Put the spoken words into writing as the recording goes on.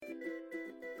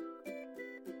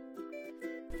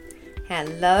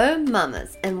Hello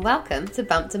mamas and welcome to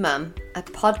Bump to Mum, a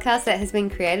podcast that has been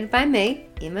created by me,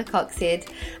 Emma Coxhead,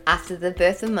 after the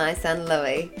birth of my son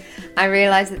Louis. I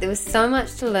realised that there was so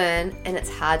much to learn and it's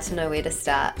hard to know where to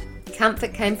start.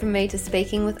 Comfort came from me to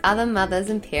speaking with other mothers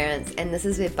and parents, and this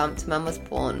is where Bump to Mum was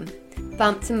born.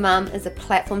 Bump to Mum is a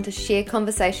platform to share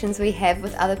conversations we have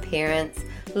with other parents,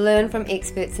 learn from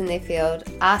experts in their field,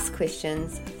 ask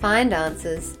questions, find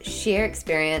answers, share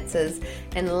experiences,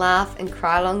 and laugh and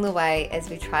cry along the way as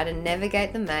we try to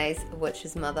navigate the maze which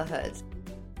is motherhood.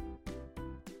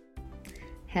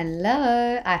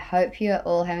 Hello, I hope you are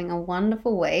all having a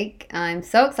wonderful week. I'm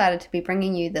so excited to be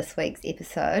bringing you this week's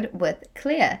episode with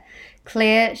Claire.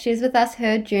 Claire shares with us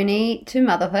her journey to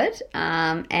motherhood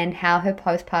and how her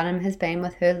postpartum has been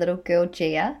with her little girl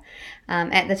Gia.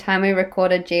 At the time we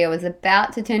recorded, Gia was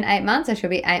about to turn 8 months, so she'll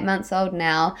be 8 months old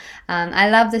now. I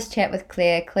love this chat with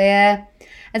Claire. Claire,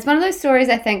 it's one of those stories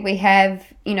I think we have,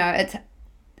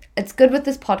 it's good with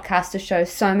this podcast to show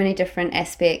so many different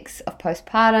aspects of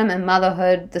postpartum and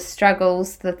motherhood, the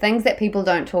struggles, the things that people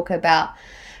don't talk about.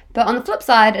 But on the flip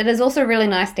side, it is also really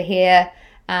nice to hear,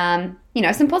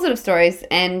 some positive stories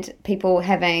and people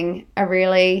having a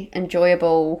really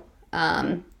enjoyable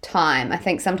time. I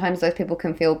think sometimes those people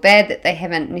can feel bad that they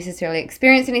haven't necessarily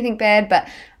experienced anything bad, but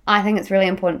I think it's really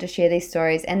important to share these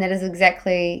stories, and that is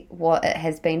exactly what it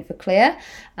has been for Claire.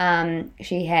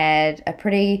 She had a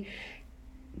pretty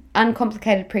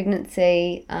uncomplicated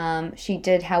pregnancy. She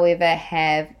did, however,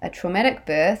 have a traumatic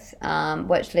birth,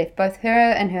 which left both her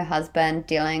and her husband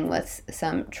dealing with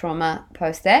some trauma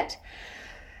post that.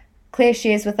 Claire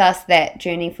shares with us that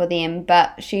journey for them,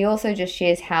 but she also just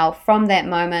shares how from that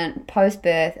moment,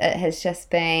 post-birth, it has just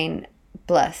been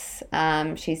bliss.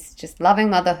 She's just loving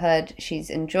motherhood. She's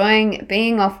enjoying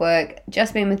being off work,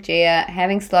 just being with Gia,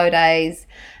 having slow days,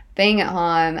 being at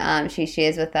home. She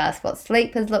shares with us what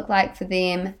sleep has looked like for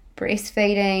them,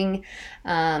 breastfeeding,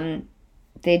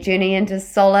 their journey into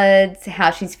solids,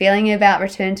 how she's feeling about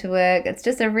return to work. It's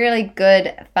just a really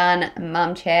good, fun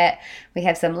mum chat. We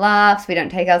have some laughs. We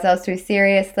don't take ourselves too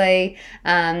seriously.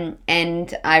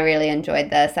 And I really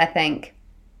enjoyed this. I think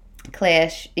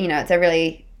Claire,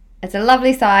 it's a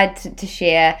lovely side to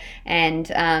share.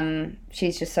 And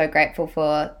she's just so grateful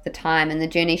for the time and the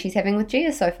journey she's having with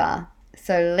Gia so far.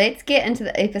 So let's get into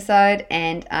the episode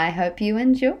and I hope you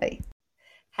enjoy.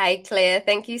 Hey Claire,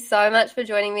 thank you so much for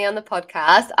joining me on the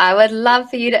podcast. I would love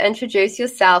for you to introduce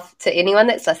yourself to anyone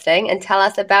that's listening and tell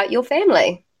us about your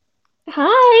family.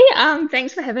 Hi,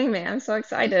 thanks for having me. I'm so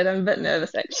excited. I'm a bit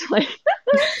nervous actually.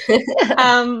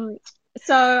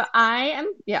 So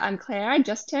I'm Claire. I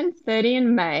just turned 30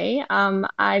 in May.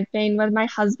 I've been with my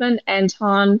husband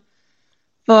Anton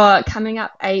for coming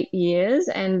up 8 years,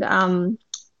 and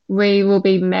we would have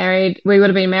been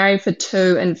married for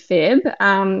 2 in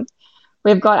Feb.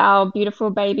 We've got our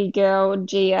beautiful baby girl,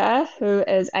 Gia, who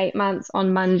is 8 months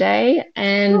on Monday,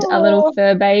 and a little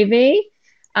fur baby,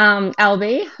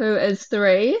 Albie, who is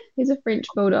 3. He's a French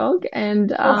bulldog.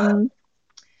 And I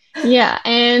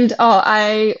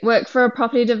work for a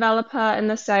property developer in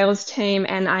the sales team,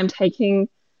 and I'm taking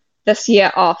this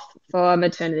year off for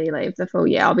maternity leave, the full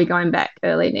year. I'll be going back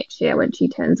early next year when she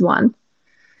turns 1.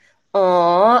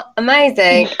 Oh,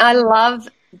 amazing. I love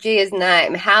Gia's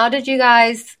name. How did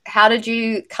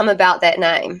you come about that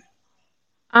name?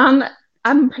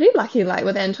 I'm pretty lucky, like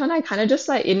with Anton, I kind of just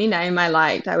like any name I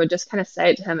liked, I would just kind of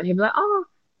say it to him and he'd be like, oh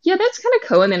yeah, that's kind of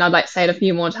cool. And then I'd like say it a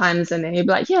few more times and then he'd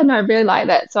be like, yeah, no, I really like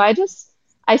that. So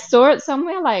I saw it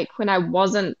somewhere like when I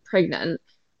wasn't pregnant,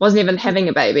 wasn't even having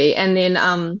a baby. And then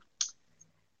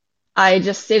I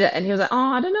just said it and he was like, oh,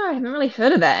 I don't know, I haven't really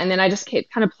heard of that. And then I just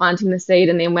kept kind of planting the seed.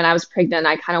 And then when I was pregnant,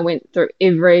 I kind of went through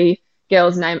every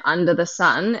girl's name under the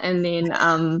sun, and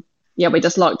then we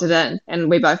just locked it in and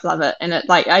we both love it. And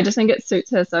I just think it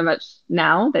suits her so much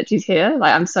now that she's here.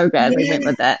 Like, I'm so glad we went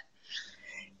with that.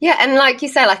 Yeah, and like you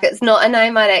say, like it's not a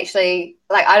name I'd actually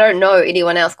like. I don't know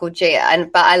anyone else called Gia,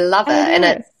 but I love it,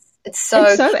 and it's so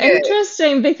cute.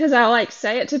 Interesting because I like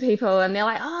say it to people and they're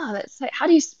like, oh, that's like, how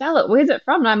do you spell it? Where's it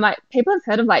from? And I'm like, people have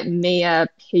heard of like Mia,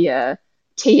 Pia,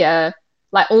 Tia,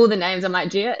 like all the names. I'm like,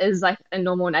 Gia is like a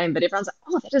normal name, but everyone's like,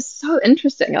 oh, that is so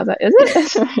interesting. I was like, is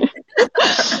it?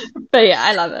 But yeah,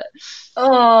 I love it.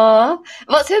 Oh,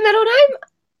 what's her middle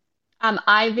name?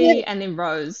 Ivy and then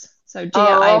Rose. So Gia,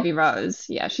 Ivy, Rose.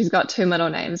 Yeah, she's got 2 middle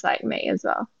names like me as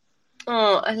well.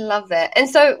 Oh, I love that. And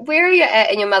so where are you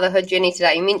at in your motherhood journey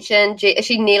today? You mentioned, is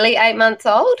she nearly 8 months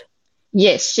old?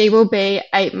 Yes, she will be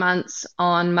 8 months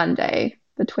on Monday,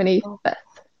 the 25th.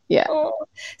 Yeah. Oh.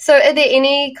 So are there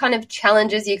any kind of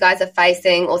challenges you guys are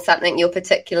facing or something you're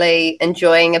particularly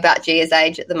enjoying about Gia's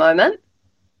age at the moment?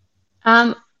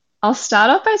 I'll start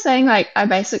off by saying like I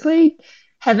basically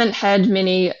haven't had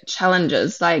many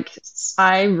challenges. Like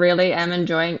I really am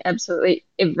enjoying absolutely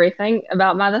everything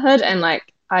about motherhood and like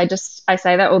I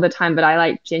say that all the time, but I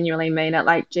like genuinely mean it.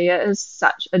 Like Gia is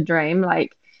such a dream.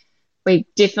 Like we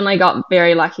definitely got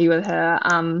very lucky with her.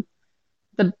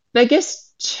 The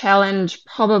biggest challenge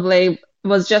probably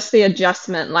was just the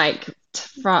adjustment like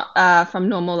from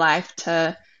normal life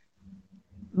to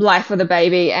life with a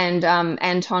baby and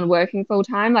Anton working full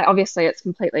time. Like obviously it's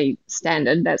completely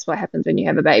standard. That's what happens when you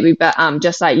have a baby. But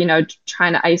just like,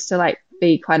 trying to I used to like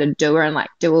be quite a doer and like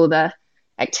do all the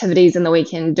activities in the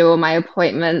weekend, do all my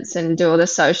appointments and do all the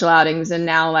social outings. And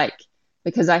now like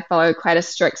because I follow quite a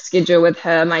strict schedule with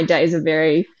her, my days are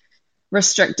very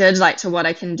restricted like to what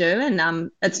I can do.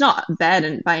 And it's not bad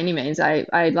and by any means.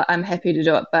 I'm happy to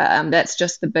do it, but that's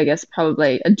just the biggest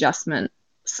probably adjustment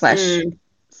slash Mm.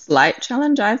 slight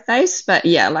challenge I've faced. But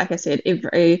yeah, like I said,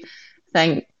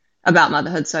 everything about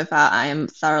motherhood so far I am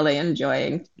thoroughly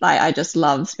enjoying. Like I just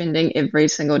love spending every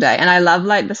single day. And I love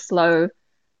like the slow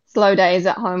days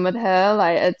at home with her.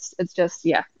 Like it's just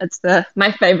yeah, it's the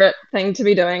my favorite thing to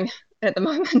be doing at the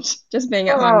moment, just being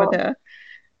at home with Oh, her.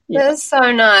 Yeah. that's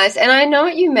so nice. And I know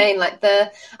what you mean.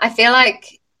 I feel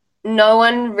like no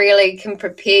one really can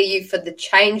prepare you for the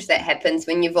change that happens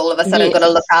when you've all of a sudden got to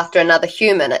look Yes. after another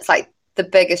human. It's like the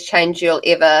biggest change you'll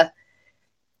ever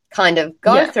kind of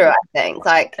go Yeah, through, I think.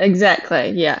 Like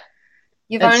exactly. Yeah.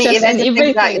 you've It's only just ever had and to think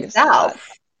about everything's hard.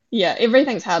 yourself. Yeah,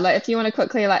 everything's hard. Like if you want to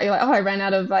quickly like you're like, oh, I ran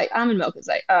out of like almond milk. It's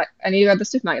like, I need to go to the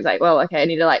supermarket. It's like, well, okay, I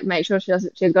need to like make sure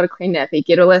she's got a clean nappy,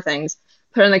 get all her things,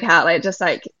 put her in the cart. Like just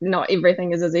like not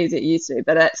everything is as easy as it used to,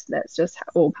 but that's just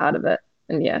all part of it.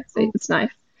 And yeah, it's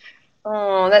nice.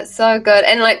 Oh, that's so good.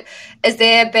 And like, has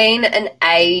there been an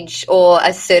age or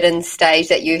a certain stage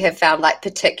that you have found like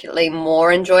particularly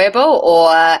more enjoyable,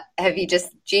 or have you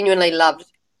just genuinely loved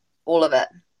all of it?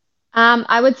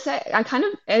 I would say I kind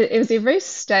of it was every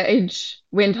stage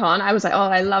went on. I was like, oh,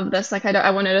 I love this. Like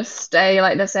I wanted to stay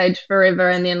like this age forever,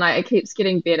 and then like it keeps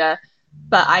getting better.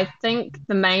 But I think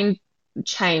the main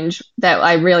change that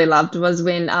I really loved was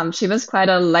when she was quite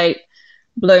a late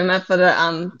bloomer for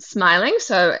the smiling.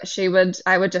 So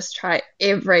I would just try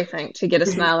everything to get a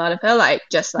smile out of her. Like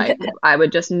just like I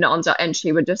would just nonstop, and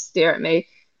she would just stare at me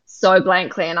so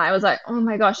blankly, and I was like, oh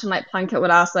my gosh, and like Plunkett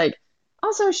would ask like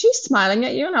oh, so she's smiling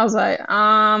at you. And I was like,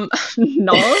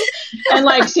 no. And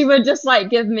like she would just like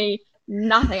give me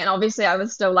nothing. And obviously I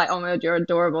was still like, oh my God, you're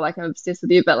adorable. Like I'm obsessed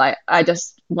with you. But like I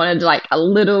just wanted like a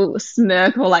little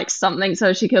smirk or like something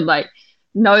so she could like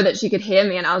know that she could hear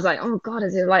me. And I was like, oh God,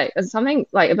 is something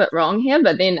like a bit wrong here?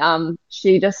 But then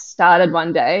she just started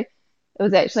one day. It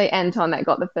was actually Anton that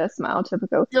got the first smile,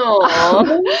 typical.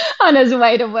 Oh, On his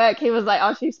way to work, he was like,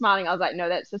 oh, she's smiling. I was like, no,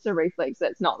 that's just a reflex.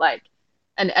 That's not like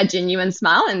a genuine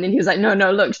smile. And then he was like, no,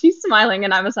 no, look, she's smiling.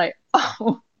 And I was like,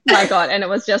 oh my God. And it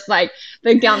was just like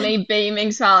the gummy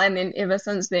beaming smile. And then ever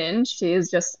since then, she is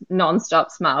just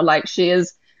nonstop smile. Like she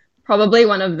is probably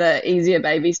one of the easier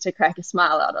babies to crack a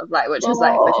smile out of, like, which is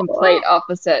like the complete oh.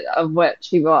 opposite of what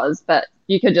she was. But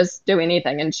you could just do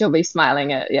anything and she'll be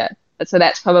smiling at, yeah. So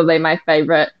that's probably my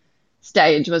favorite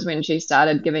stage was when she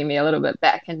started giving me a little bit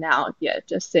back. And now, yeah,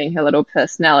 just seeing her little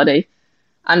personality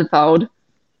unfold.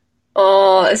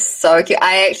 Oh, it's so cute.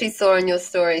 I actually saw in your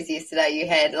stories yesterday you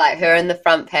had like her in the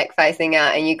front pack facing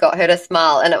out and you got her to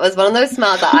smile. And it was one of those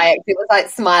smiles that I actually was like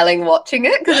smiling watching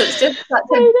it because it's just such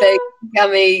a I big, know.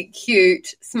 gummy, cute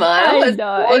smile. I It's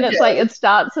know. And it's like gorgeous. it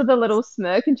starts with a little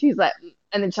smirk and she's like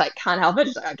and then she like can't help it.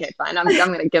 She's like, okay, fine, I'm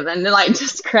gonna give in and like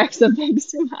just cracks a big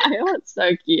smile. It's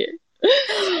so cute.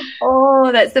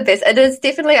 Oh, that's the best. It is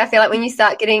definitely, I feel like when you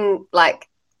start getting like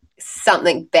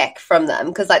something back from them,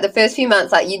 because like the first few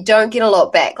months, like you don't get a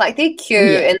lot back. Like they're cute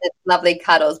Yeah. and it's lovely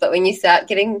cuddles, but when you start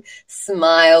getting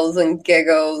smiles and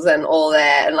giggles and all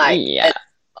that, and like Yeah.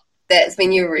 that's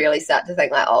when you really start to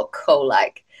think like, oh, cool,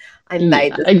 like I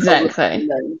made Yeah, this cool exactly.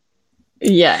 human.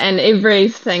 Yeah, and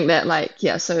everything that like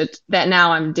yeah, so that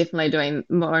now I'm definitely doing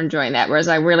more enjoying that. Whereas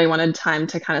I really wanted time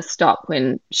to kind of stop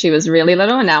when she was really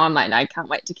little, and now I'm like, I can't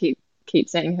wait to keep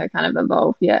seeing her kind of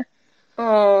evolve. Yeah.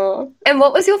 Oh, and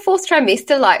what was your fourth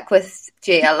trimester like with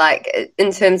Gia, like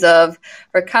in terms of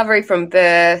recovery from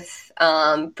birth,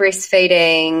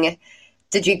 breastfeeding?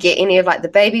 Did you get any of like the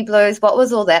baby blues? What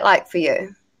was all that like for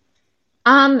you?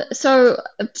 So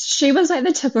she was like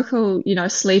the typical,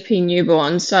 sleepy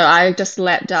newborn. So I just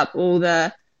lapped up all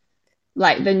the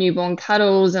like the newborn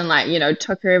cuddles and like,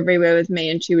 took her everywhere with me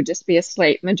and she would just be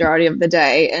asleep majority of the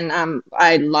day. And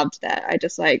I loved that. I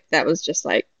just like that was just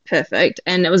like perfect.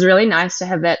 And it was really nice to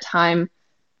have that time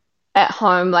at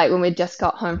home, like when we just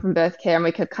got home from birth care, and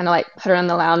we could kind of like put her in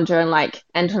the lounger, and like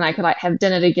Anton and I could like have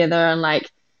dinner together and like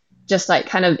just like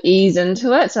kind of ease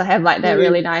into it. So have like that Mm.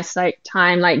 really nice like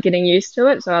time like getting used to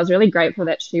it. So I was really grateful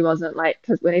that she wasn't like,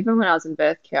 because even when I was in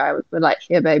birth care, would like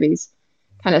hear babies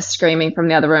kind of screaming from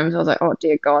the other rooms. I was like, oh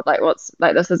dear God, like what's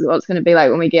like this is what's going to be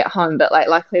like when we get home. But like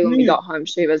luckily when we Mm. got home,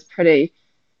 she was pretty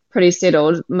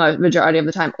settled majority of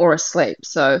the time or asleep.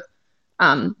 So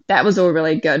that was all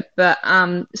really good. But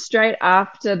straight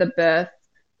after the birth,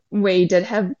 we did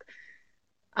have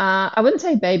I wouldn't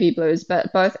say baby blues,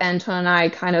 but both Anton and I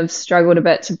kind of struggled a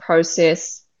bit to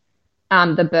process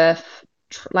the birth.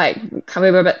 Like we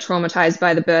were a bit traumatized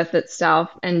by the birth itself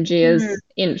and Mm. Gia's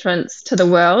entrance to the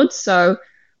world. So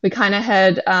we kind of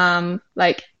had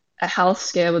like a health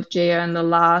scare with Gia in the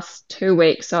last 2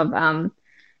 weeks of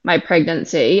my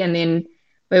pregnancy, and then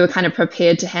we were kind of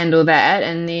prepared to handle that.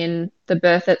 And then the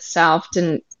birth itself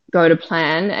didn't go to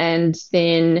plan, and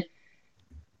then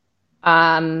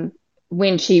um,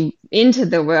 when she entered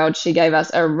the world, she gave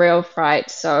us a real fright.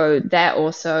 So that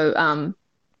also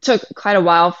took quite a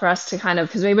while for us to kind of,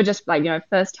 because we were just like,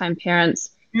 first time parents.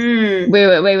 Mm.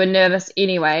 We were nervous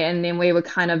anyway, and then we were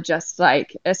kind of just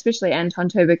like, especially Anton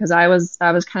too, because I was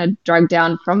kind of drugged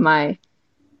down from my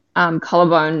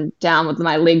collarbone down with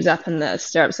my legs up in the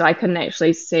stirrup, so I couldn't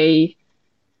actually see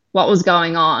what was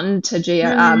going on to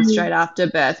Gia Mm. straight after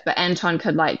birth, but Anton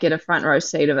could like get a front row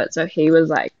seat of it, so he was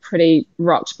like pretty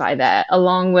rocked by that,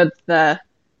 along with the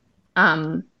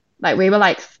um like we were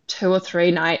like 2 or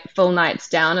 3 full nights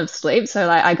down of sleep. So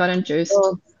like I got induced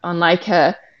Oh. on like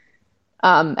a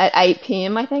at 8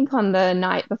 p.m. I think on the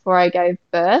night before I gave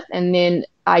birth, and then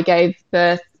I gave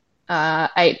birth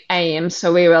 8 a.m.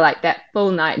 So we were like that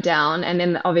full night down, and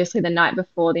then obviously the night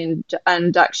before the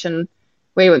induction,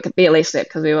 we were barely slept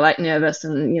because we were like nervous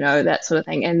and that sort of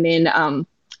thing. And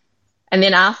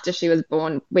then after she was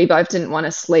born, we both didn't want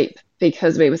to sleep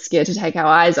because we were scared to take our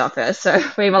eyes off her. So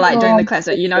we were like doing Oh, the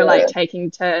classic, bless like her.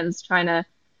 taking turns trying to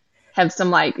have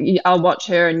some like I'll watch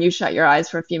her and you shut your eyes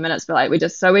for a few minutes, but like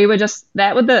we were just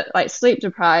that with the like sleep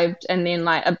deprived, and then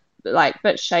like a like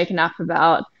bit shaken up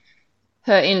about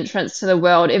her entrance to the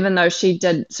world, even though she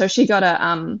got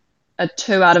a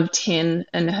 2 out of 10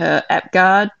 in her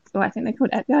APGAR. Oh, I think they're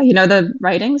called APGAR. The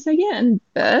ratings they get in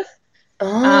birth.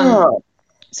 Um, Oh.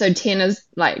 so 10 is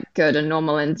like good and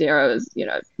normal, and 0 is,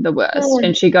 the worst. Oh.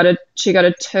 And she got a 2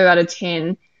 out of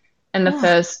 10 in the Oh.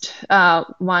 first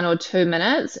 1 or 2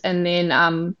 minutes, and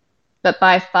then but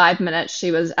by 5 minutes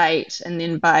she was 8, and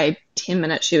then by 10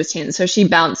 minutes she was 10. So she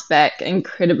bounced back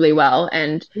incredibly well.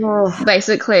 And Oh.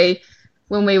 basically,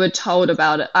 when we were told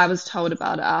about it, I was told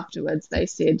about it afterwards. They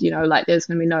said, like there's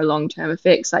going to be no long-term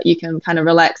effects, like you can kind of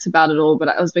relax about it all. But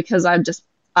it was because I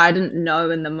didn't know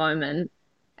in the moment,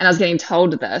 and I was getting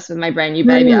told this with my brand new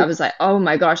baby. Mm. I was like, oh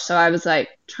my gosh. So I was like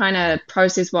trying to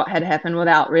process what had happened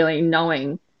without really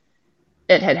knowing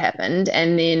it had happened.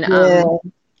 And then Yeah.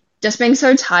 just being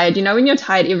so tired, when you're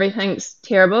tired, everything's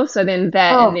terrible. So then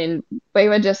that, and Oh. then we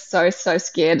were just so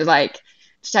scared like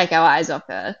to take our eyes off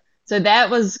her. So that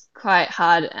was quite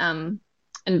hard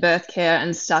in birth care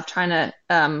and stuff, trying to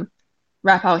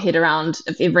wrap our head around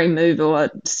if every move or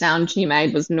sound she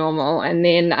made was normal. And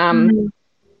then Mm.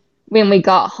 when we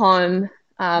got home,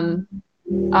 I'm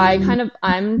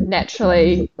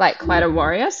naturally like quite a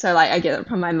warrior. So like I get it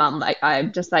from my mum, like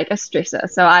I'm just like a stressor.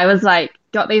 So I was like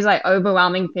got these like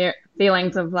overwhelming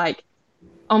feelings of like,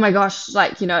 oh my gosh,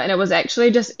 like, and it was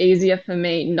actually just easier for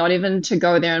me not even to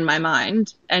go there in my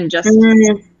mind and just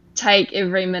Mm. take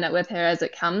every minute with her as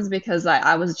it comes, because like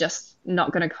I was just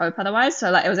not going to cope otherwise. So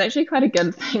like it was actually quite a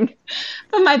good thing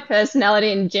for my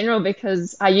personality in general,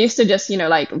 because I used to just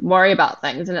like worry about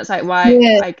things, and it's like why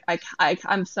Yeah.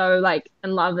 I'm so like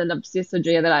in love and obsessed with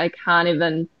Gia that I can't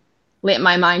even let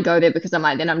my mind go there, because I'm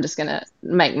like then I'm just gonna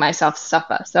make myself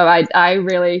suffer. So I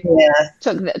really Yeah.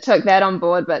 took that on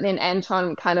board. But then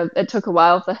Anton, kind of, it took a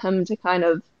while for him to kind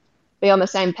of be on the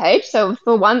same page. So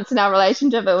for once in our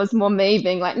relationship, it was more me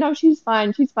being like, no, she's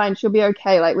fine, she'll be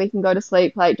okay, like we can go to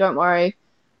sleep, like don't worry.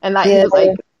 And like Yeah.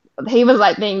 he was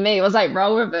like being me. It was like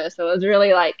role reverse. It was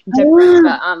really like different.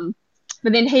 Ah.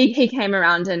 But then he came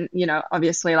around, and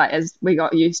obviously like as we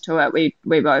got used to it,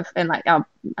 we both, and like our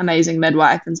amazing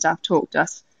midwife and stuff, talked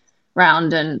us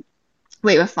round, and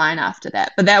we were fine after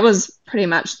that. But that was pretty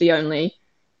much the only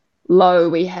low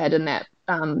we had in that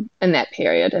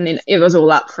period, and then it was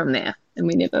all up from there. And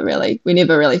we never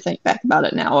really think back about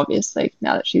it now, obviously,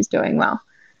 now that she's doing well.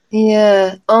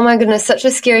 Yeah. Oh my goodness, such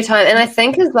a scary time. And I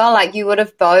think as well, like you would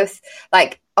have both,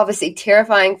 like obviously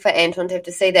terrifying for Anton to have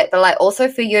to see that, but like also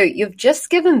for you, you've just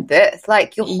given birth.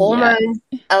 Like your Yeah, hormones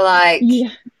are like yeah,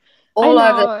 I all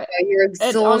over the know. show. You're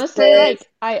It honestly, exhausted.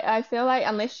 like, I feel like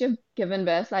unless you've given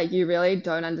birth, like, you really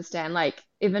don't understand. Like,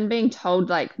 even being told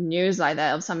like news like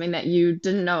that of something that you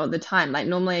didn't know at the time. Like,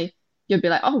 normally you'd be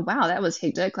like, oh wow, that was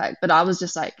hectic. Like, but I was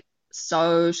just like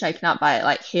so shaken up by it,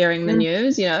 like hearing the Mm.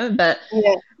 news, you know. But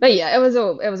yeah, it was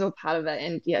all part of it.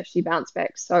 And yeah, she bounced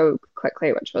back so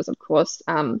quickly, which was of course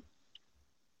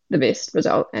the best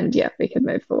result. And yeah, we could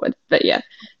move forward. But yeah,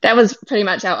 that was pretty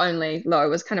much our only low,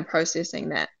 was kind of processing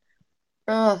that.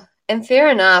 Oh, and fair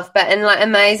enough, but and like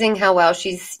amazing how well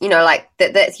she's, like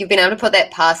that's you've been able to put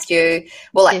that past you.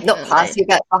 Well, like not past Definitely. you,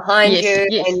 but behind Yes, you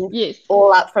yes, and yes.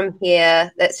 all up from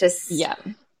here. That's just Yeah.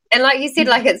 and like you said,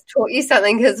 like it's taught you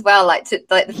something as well, like the fact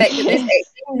that there's Yes.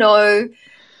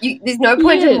 actually there's no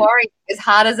point in Yes. worrying as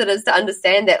hard as it is to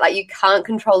understand that. Like you can't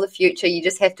control the future. You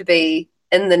just have to be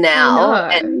in the I now. know.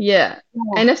 And Yeah.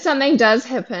 oh, And if something does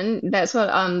happen, that's what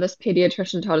this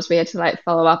pediatrician told us. We had to like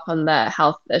follow up on the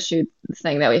health issue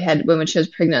thing that we had when she was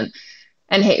pregnant.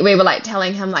 And we were like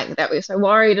telling him like that we were so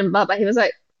worried and blah blah. He was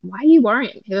like, "Why are you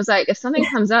worrying?" He was like, "If something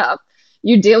comes up,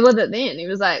 you deal with it then." He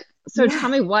was like, "So yeah. tell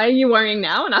me, why are you worrying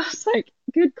now?" And I was like,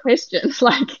 "Good question."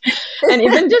 Like, and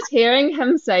even just hearing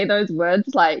him say those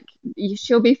words, like,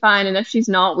 "She'll be fine, and if she's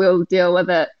not, we'll deal with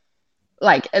it."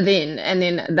 Like then, and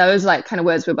then those like kind of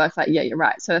words were both like, "Yeah, you're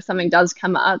right." So if something does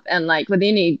come up, and like with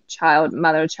any child,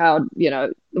 mother, child,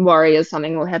 worry is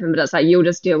something will happen, but it's like you'll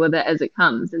just deal with it as it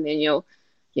comes, and then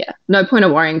yeah, no point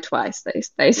of worrying twice,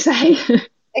 they say.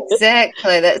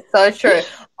 Exactly, that's so true.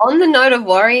 On the note of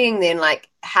worrying, then, like,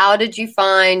 how did you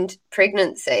find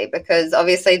pregnancy? Because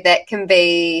obviously that can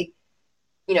be,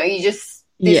 there's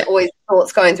Yeah. always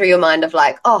thoughts going through your mind of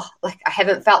like, oh, like I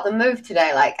haven't felt them move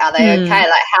today. Like, are they okay? Mm.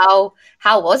 Like,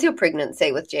 how was your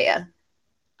pregnancy with Gia?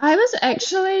 I was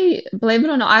actually, believe it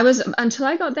or not, I was until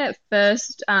I got that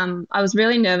first. I was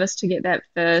really nervous to get that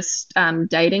first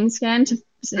dating scan to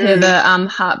hear Mm. the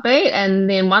heartbeat, and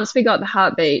then once we got the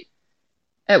heartbeat,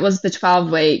 it was the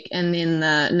 12-week, and then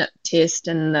the nip test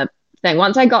and the thing.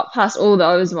 Once I got past all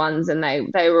those ones, and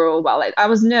they were all well, like, I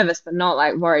was nervous, but not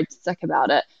like worried sick about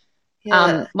it.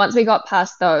 Yeah. Once we got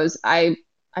past those, I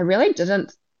really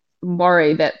didn't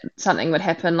worry that something would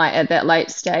happen like at that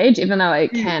late stage, even though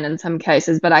it Mm. can in some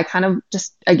cases. But I kind of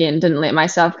just again didn't let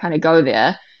myself kind of go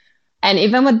there. And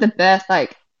even with the birth,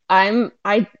 like I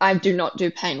do not do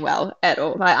pain well at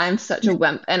all. Like I'm such a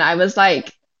wimp. And I was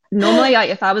like, normally like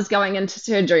if I was going into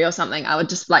surgery or something, I would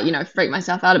just like, freak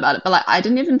myself out about it. But like I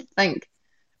didn't even think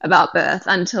about birth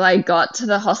until I got to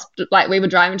the hospital. Like we were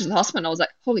driving to the hospital, and I was like,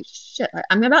 "Holy shit! Like,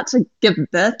 I'm about to give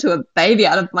birth to a baby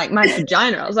out of like my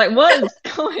vagina." I was like, "What is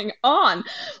going on?"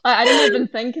 Like I didn't even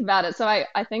think about it. So I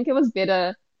think it was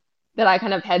better that I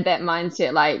kind of had that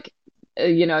mindset, like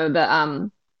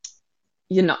the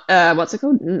what's it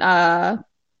called? Not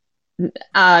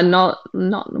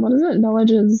what is it?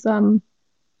 Knowledge is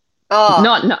Oh,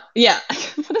 not, yeah.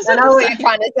 What is I it know to what you're say?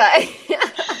 trying to say.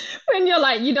 When you're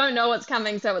like you don't know what's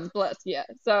coming, so it's bliss. Yeah.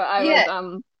 So I was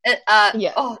Yeah.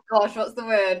 yeah. Oh gosh, what's the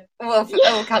word? Well, it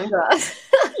will come to us.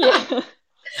 Yeah.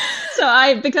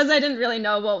 So because I didn't really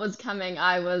know what was coming,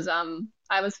 I was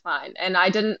fine. And I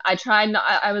tried not,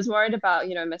 I was worried about,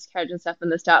 miscarriage and stuff in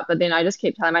the start, but then I just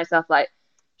kept telling myself like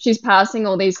she's passing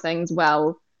all these things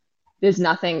well. There's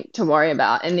nothing to worry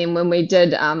about. And then when we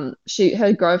did,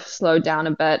 her growth slowed down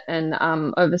a bit in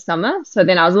over summer. So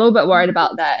then I was a little bit worried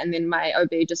about that. And then my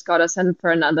OB just got us in for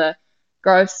another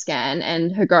growth scan,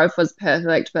 and her growth was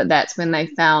perfect. But that's when they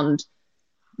found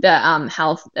the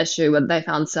health issue where they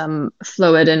found some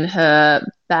fluid in her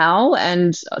bowel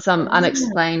and some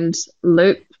unexplained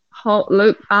bowel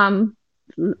loops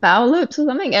or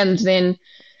something. And then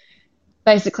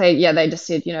basically, yeah, they just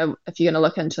said, if you're going to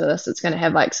look into this, it's going to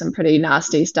have like some pretty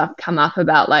nasty stuff come up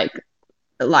about like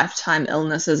lifetime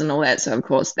illnesses and all that. So of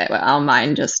course our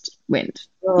mind just went,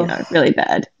 Oh, really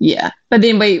bad. Yeah. But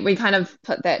then we kind of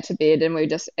put that to bed, and we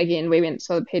just again we went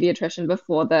to the pediatrician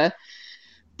before the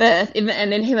birth, and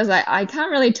then he was like, I can't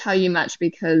really tell you much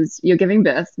because you're giving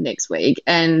birth next week,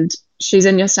 and she's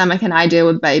in your stomach, and I deal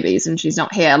with babies, and she's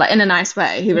not here, like in a nice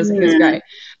way. He was mm, great,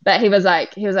 but he was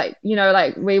like, like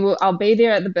I'll be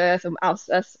there at the birth, and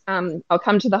I'll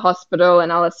come to the hospital,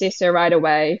 and I'll assess her right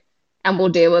away, and we'll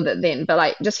deal with it then. But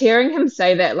like just hearing him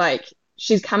say that, like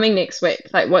she's coming next week,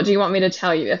 like what do you want me to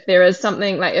tell you if there is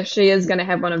something, like if she is going to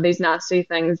have one of these nasty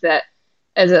things that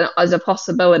is a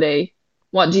possibility,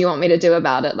 what do you want me to do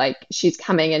about it? Like she's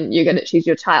coming, and she's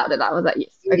your child. And I was like, yes,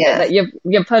 okay, yeah, like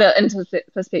you've put it into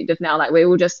perspective now. Like we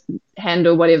will just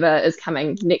handle whatever is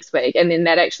coming next week. And then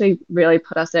that actually really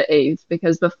put us at ease,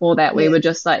 because before that we yeah, were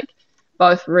just like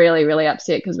both really, really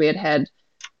upset because we had had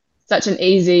such an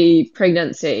easy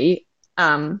pregnancy.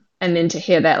 And then to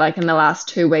hear that like in the last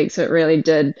 2 weeks, it really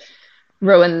did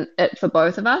ruin it for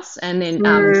both of us. And then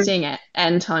Mm, seeing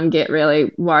Anton get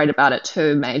really worried about it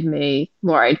too made me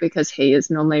worried because he is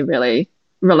normally really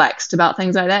relaxed about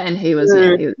things like that. And he was,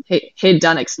 yeah, mm. he'd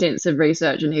done extensive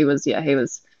research and he was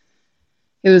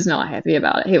not happy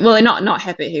about it. Well, not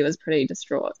happy. He was pretty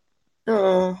distraught.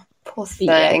 Oh, poor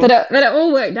Yeah, thing. but it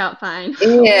all worked out fine.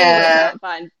 All worked Yeah. out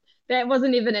fine. That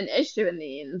wasn't even an issue in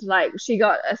the end. Like she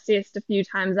got assessed a few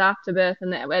times after birth,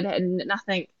 and that it had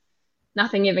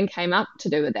nothing even came up to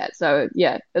do with that. So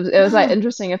yeah, it was like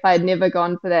interesting. If I had never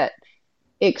gone for that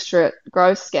extra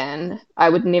growth scan, I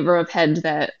would never have had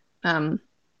that.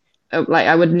 Like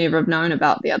I would never have known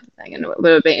about the other thing, and it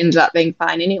would have ended up being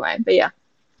fine anyway. But yeah.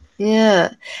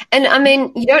 Yeah. And I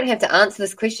mean, you don't have to answer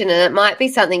this question, and it might be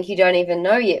something you don't even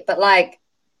know yet, but like,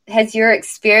 has your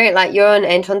experience, like your and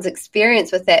Anton's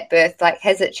experience with that birth, like,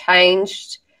 has it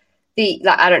changed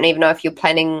like, I don't even know if you're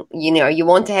planning, you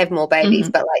want to have more babies,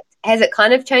 Hmm. but like, has it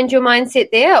kind of changed your mindset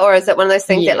there? Or is it one of those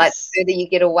things that, like, Yes. the further you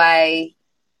get away,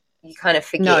 you kind of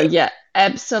No, forget? yeah,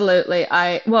 absolutely.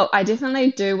 I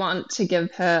definitely do want to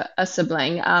give her a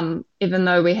sibling. Even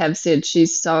though we have said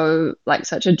she's so like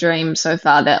such a dream so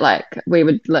far that like we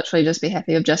would literally just be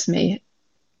happy with just me,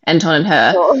 Anton and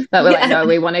her. Sure. But we're like, Yeah. no,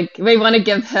 we want to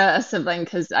give her a sibling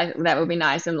because that would be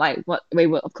nice. And like what we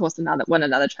will, of course,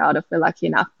 another child if we're lucky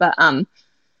enough. But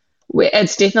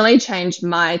it's definitely changed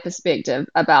my perspective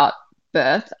about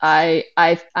birth. I'm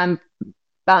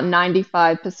about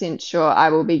 95% sure I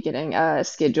will be getting a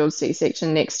scheduled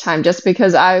C-section next time just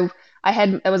because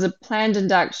it was a planned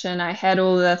induction. I had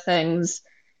all the things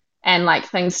and like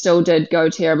things still did go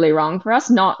terribly wrong for us.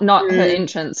 Not her Mm,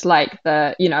 entrance, like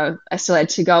I still had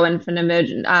to go in for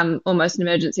an almost an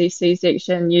emergency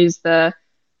C-section, use the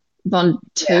yeah.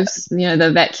 ventouse,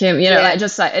 the vacuum, Yeah. like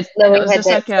just like it, No, and it we was had just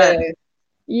that like a too.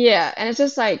 yeah, and it's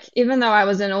just like even though I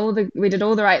was in we did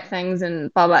all the right things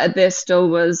and blah blah, there still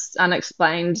was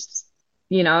unexplained,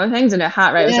 things, and her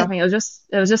heart rate was Yeah. dropping. It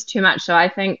was just too much. So I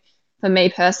think for me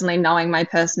personally, knowing my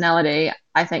personality,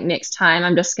 I think next time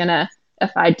I'm just gonna,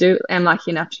 if I do am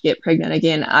lucky enough to get pregnant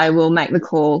again, I will make the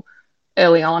call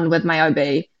early on with my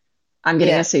OB. I'm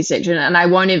getting Yeah. a C-section, and I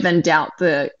won't even doubt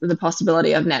the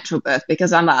possibility of natural birth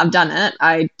because I've done it.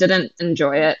 I didn't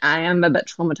enjoy it. I am a bit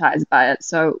traumatized by it.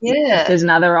 So if Yeah. there's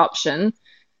another option,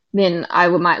 then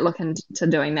might look into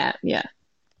doing that. Yeah,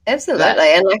 but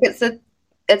Absolutely. And like,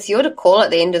 it's your to call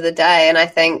at the end of the day. And I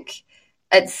think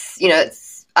I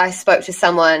spoke to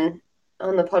someone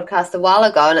on the podcast a while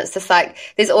ago, and it's just like,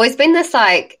 there's always been this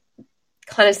like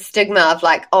kind of stigma of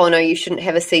like, oh no, you shouldn't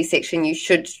have a C-section. You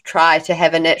should try to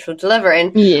have a natural delivery.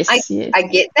 And I, yes, yes, I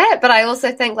get that, but I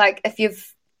also think like if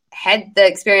you've had the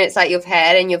experience like you've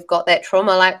had and you've got that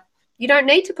trauma, like you don't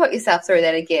need to put yourself through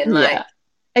that again. yeah.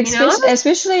 Like, you know?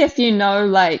 Especially if you know,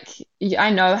 like,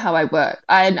 I know how I work.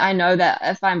 I know that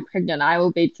if I'm pregnant, I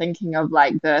will be thinking of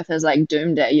like birth as like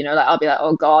doomsday. Like I'll be like,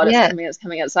 oh God, it's Yeah. coming, it's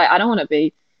coming. It's like I don't want to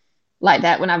be like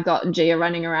that when I've got Gia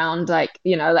running around. Like,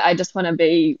 I just want to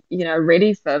be,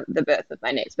 ready for the birth of my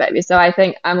next baby. So I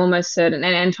think I'm almost certain,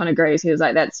 and Anton agrees. He was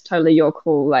like, that's totally your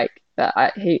call. Like,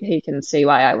 but he can see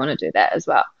why I want to do that as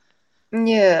well.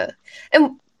 Yeah.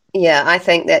 And yeah, I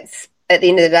think that's at the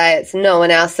end of the day, it's no one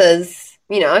else's,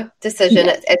 decision.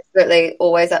 Yeah. It's absolutely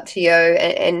always up to you.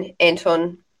 And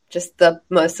Anton, just the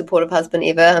most supportive husband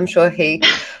ever. I'm sure he.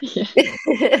 Yeah.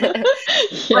 Yeah.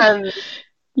 um,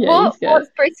 Yeah, he's good. what's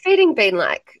breastfeeding been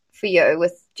like for you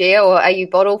with Gia, or are you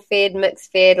bottle fed,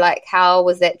 mixed fed? Like, how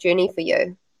was that journey for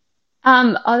you?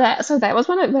 That was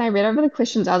when I read over the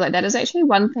questions, I was like, that is actually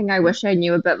one thing I wish I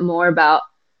knew a bit more about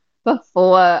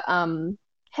before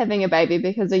having a baby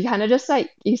because I kind of just like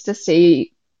used to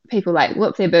see people like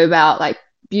whip their boob out like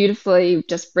beautifully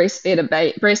just breastfeed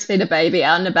a baby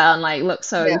out and about and like look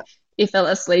so Yeah.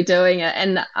 effortlessly doing it,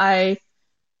 and I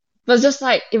was just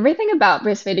like everything about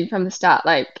breastfeeding from the start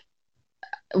like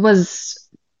was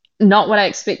not what I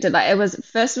expected. Like it was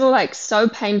first of all like so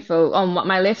painful on what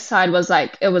my left side was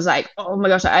like. It was like, oh my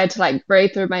gosh, I had to like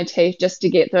breathe through my teeth just to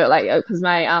get through it, like because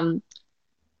my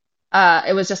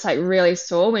it was just like really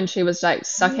sore when she was like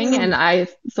sucking, and I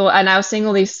was seeing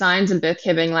all these signs in birth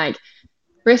care being like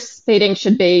breastfeeding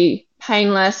should be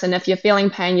painless, and if you're feeling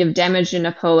pain, you've damaged your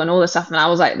nipple and all this stuff. And I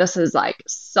was like, this is like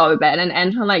so bad. And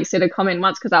Anton like said a comment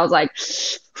once because I was like,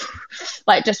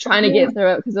 like just trying to get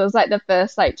through it because it was like the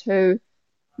first like 2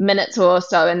 minutes or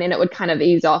so, and then it would kind of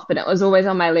ease off, but it was always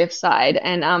on my left side.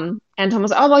 And Anton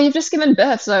was like, oh well, you've just given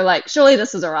birth, so like surely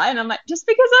this is all right. And I'm like, just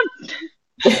because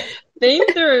I've been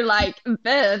through like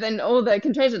birth and all the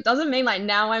contractions doesn't mean like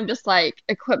now I'm just like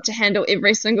equipped to handle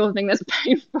every single thing that's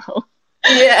painful.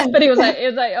 Yeah. But he was like,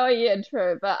 oh yeah,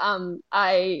 true. But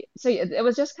it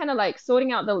was just kind of like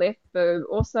sorting out the left boob.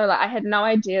 Also, like I had no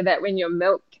idea that when your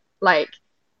milk like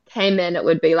came in, it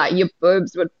would be like your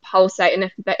boobs would pulsate,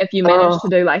 and if you managed to Oh,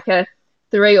 do like a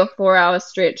 3 or 4 hour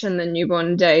stretch in the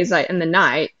newborn days, like in the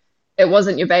night, it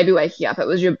wasn't your baby waking up, it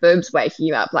was your boobs waking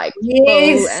you up, like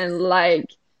full yes. and like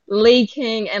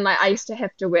leaking. And like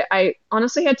I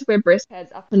honestly had to wear breast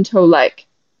pads up until like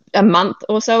a month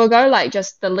or so ago, like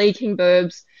just the leaking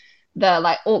boobs, the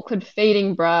like awkward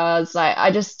feeding bras. Like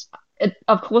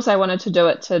of course I wanted to do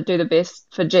it to do the best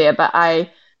for Gia, but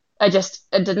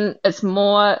it didn't, it's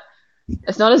not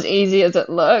as easy as it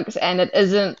looks, and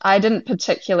I didn't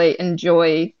particularly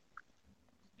enjoy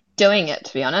doing it,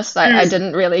 to be honest. Like I Mm.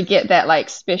 didn't really get that like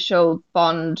special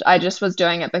bond. I just was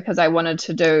doing it because I wanted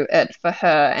to do it for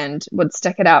her and would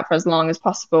stick it out for as long as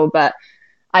possible. But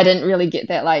I didn't really get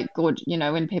that like good,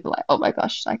 when people are like, oh my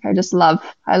gosh, like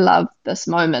I love this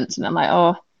moment. And I'm like,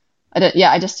 oh,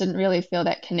 I just didn't really feel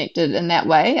that connected in that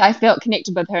way. I felt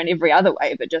connected with her in every other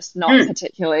way, but just not Mm.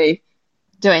 particularly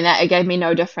doing that. It gave me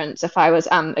no difference if I was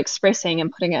expressing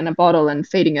and putting it in a bottle and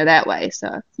feeding her that way.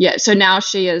 So yeah, so now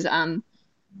she is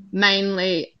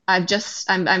mainly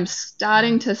I'm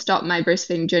starting to stop my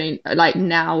breastfeeding journey like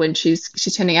now when she's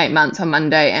turning 8 months on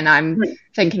Monday, and I'm Mm.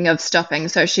 thinking of stopping.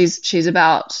 So she's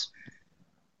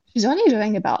only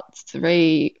doing about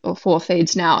 3 or 4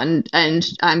 feeds now, and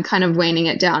I'm kind of weaning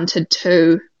it down to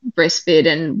 2 breastfed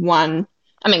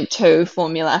and two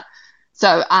formula.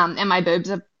 So and my boobs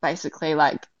are basically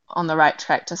like on the right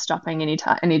track to stopping any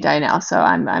day now. So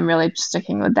I'm really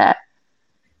sticking with that.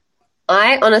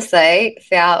 I honestly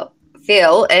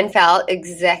feel and felt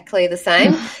exactly the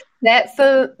same. That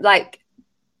for like,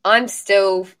 I'm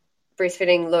still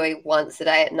breastfeeding Louis once a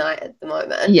day at night at the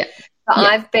moment. Yeah. But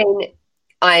Yeah.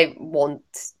 I want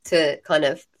to kind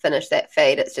of finish that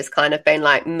feed. It's just kind of been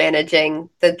like managing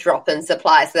the drop-in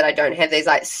supply so that I don't have these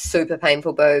like super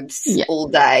painful boobs Yeah. all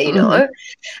day,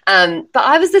 Mm-hmm. But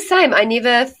I was the same. I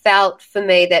never felt for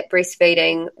me that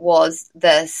breastfeeding was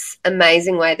this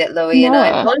amazing way that Louis and I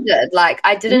No. bonded. Like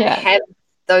I didn't Yeah. have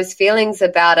those feelings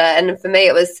about it, and for me,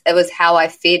 it was how I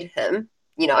fed him.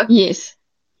 Yes.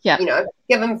 Yeah.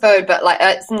 Give him food, but like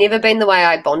it's never been the way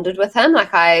I bonded with him.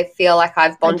 Like I feel like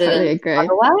I've I bonded totally in agree.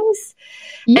 other ways.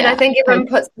 And I Yeah. think everyone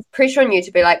puts this pressure on you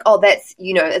to be like, oh, that's,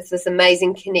 it's this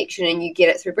amazing connection and you get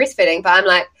it through breastfeeding. But I'm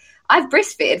like, I've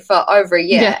breastfed for over a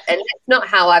year, Yeah. and that's not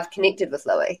how I've connected with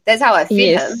Louis. That's how I fed him,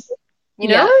 Yes. you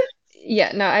know?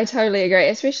 Yeah, no, I totally agree.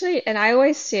 Especially, and I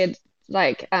always said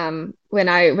like when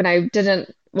I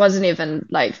didn't wasn't even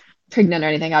like pregnant or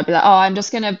anything, I'd be like, oh, I'm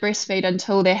just gonna breastfeed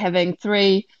until they're having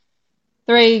three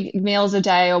meals a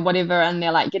day or whatever, and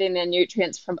they're like getting their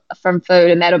nutrients from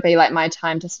food, and that'll be like my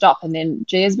time to stop. And then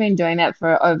Gia's been doing that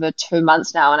for over 2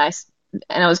 months now, and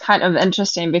it was kind of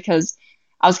interesting because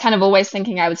I was kind of always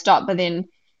thinking I would stop, but then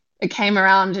it came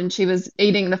around and she was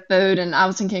eating the food, and I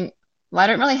was thinking, well, I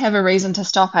don't really have a reason to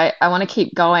stop. I want to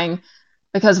keep going,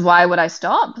 because why would I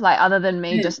stop? Like other than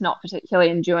me Mm. just not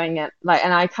particularly enjoying it. Like,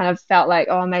 and I kind of felt like,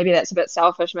 oh, maybe that's a bit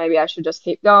selfish. Maybe I should just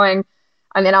keep going.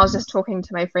 And then I was just talking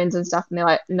to my friends and stuff, and they're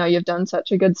like, no, you've done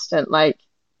such a good stint. Like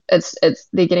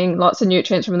they're getting lots of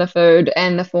nutrients from the food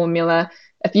and the formula.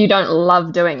 If you don't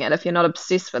love doing it, if you're not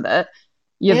obsessed with it,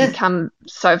 you've Yeah. come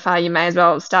so far, you may as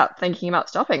well start thinking about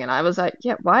stopping. And I was like,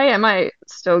 yeah, why am I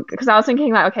still? Because I was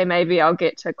thinking like, okay, maybe I'll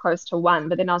get to close to 1.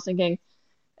 But then I was thinking,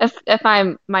 if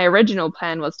my original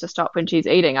plan was to stop when she's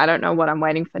eating, I don't know what I'm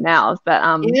waiting for now. But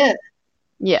Yeah.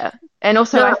 yeah. And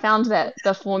also No. I found that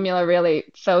the formula really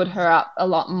filled her up a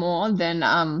lot more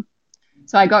than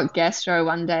so I got gastro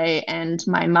one day, and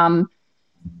my mum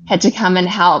had to come and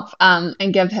help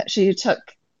and give her, she took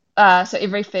so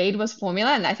every feed was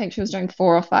formula, and I think she was doing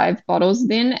 4 or 5 bottles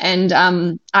then, and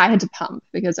I had to pump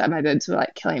because my boobs were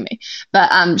like killing me.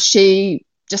 But she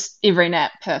just every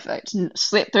nap perfect,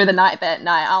 slept through the night that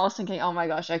night. I was thinking, oh my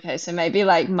gosh, okay, so maybe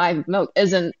like my milk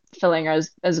isn't filling her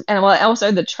as and well,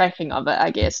 also the tracking of it,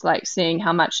 I guess, like seeing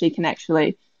how much she can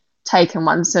actually take in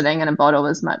one sitting in a bottle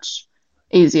is much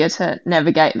easier to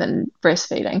navigate than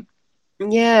breastfeeding.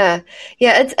 Yeah.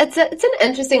 Yeah, it's an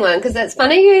interesting one because it's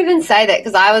funny you even say that,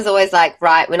 because I was always like,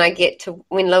 right, when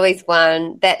Louis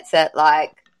won, that's it,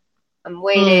 like I'm Mm,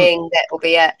 weaning, that will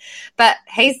be it. But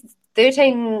he's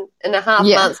 13 and a half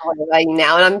yeah, months away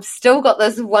now, and I'm still got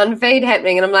this one feed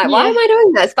happening, and I'm like, why yeah, am I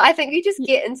doing this? But I think you just y-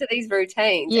 get into these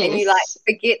routines and you like yes.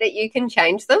 forget that you can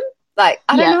change them. Like,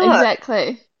 I don't Yeah, know.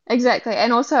 exactly. Exactly.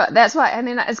 And also that's why, and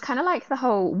then it's kind of like the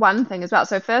whole 1 thing as well.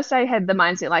 So first I had the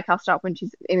mindset like I'll stop when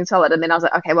she's eating solid, and then I was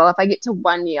like, okay, well if I get to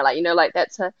 1 year, like like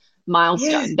that's a Yeah.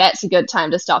 milestone. That's a good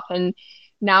time to stop. And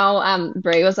now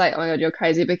Brie was like, oh my God, you're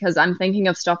crazy because I'm thinking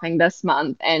of stopping this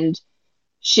month, and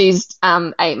she's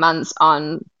 8 months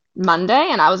on Monday,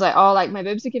 and I was like, oh, like my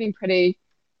boobs are getting pretty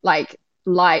like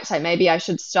light, like maybe I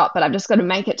should stop, but I've just got to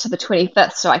make it to the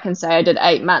 25th so I can say I did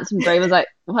 8 months. And Brie was like,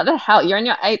 what the hell? You're in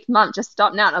your 8th month, just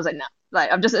stop now. And I was like, no, like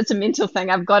it's a mental thing.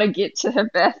 I've got to get to her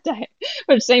birthday,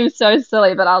 which seems so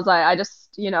silly, but I was like, I just,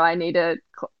 I need to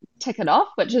tick it off,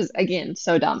 which is again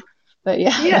so dumb. But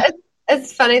Yeah,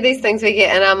 it's funny these things we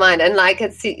get in our mind, and like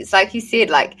it's like you said,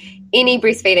 like any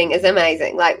breastfeeding is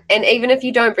amazing. Like, and even if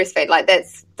you don't breastfeed, like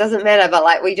that's doesn't matter. But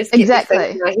like we just get these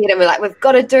things in our head, and we're like, we've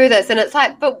got to do this, and it's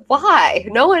like, but why?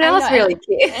 No one else really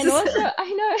cares. And also,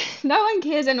 I know no one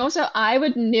cares, and also I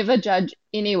would never judge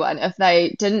anyone if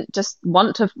they didn't just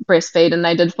want to breastfeed and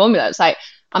they did formula. It's like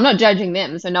I'm not judging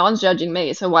them, so no one's judging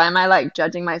me. So why am I like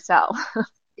judging myself?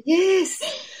 Yes.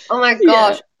 Oh my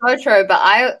gosh, so true. But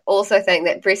I also think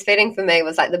that breastfeeding for me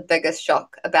was like the biggest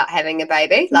shock about having a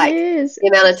baby. Like the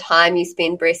amount of time you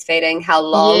spend breastfeeding, how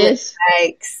long it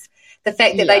takes, the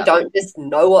fact that they don't just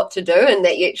know what to do and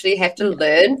that you actually have to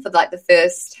learn for like the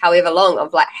first however long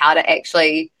of like how to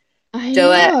actually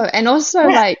do it. And also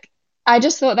like I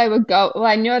just thought they would go, well,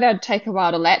 I knew they'd take a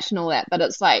while to latch and all that, but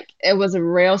it's like it was a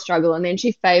real struggle. And then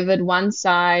she favored one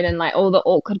side and like all the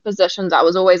awkward positions. I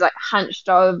was always like hunched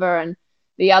over, and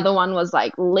the other one was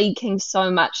like leaking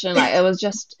so much, and like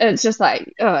it's just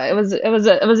like it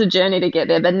was a journey to get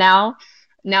there. But now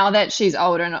that she's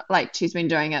older and like she's been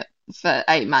doing it for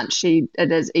 8 months,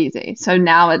 it is easy. So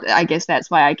now I guess that's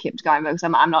why I kept going, because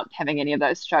I'm not having any of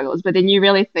those struggles. But then you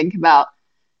really think about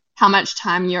how much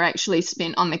time you're actually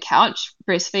spent on the couch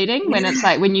breastfeeding when it's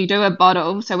like when you do a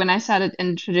bottle. So when I started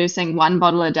introducing 1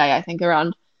 bottle a day, I think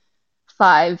around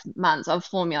 5 months of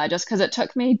formula, just because it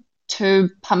took me 2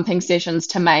 pumping sessions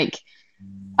to make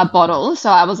a bottle. So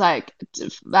I was like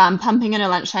pumping in a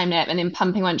lunchtime nap and then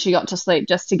pumping when she got to sleep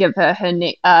just to give her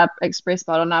express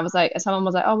bottle. And I was like, someone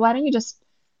was like, oh, why don't you just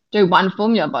do 1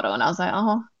 formula bottle? And I was like,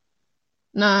 oh,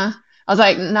 no. I was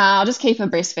like, nah, I'll just keep her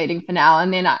breastfeeding for now.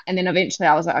 And then eventually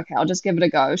I was like, okay, I'll just give it a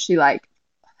go. She like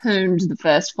hooned the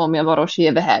first formula bottle she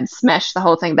ever had, smashed the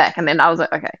whole thing back. And then I was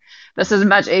like, okay, this is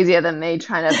much easier than me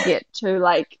trying to get 2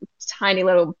 like tiny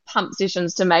little pump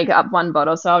sessions to make up 1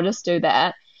 bottle. So I'll just do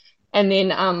that. And then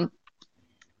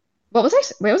where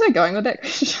was I going with that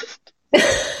question?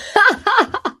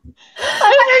 I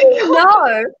don't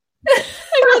know.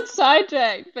 I got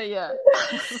sidetracked, but yeah.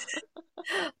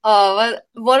 Oh,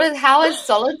 how has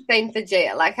solids been for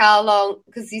Gia? Like how long,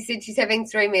 because you said she's having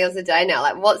 3 meals a day now.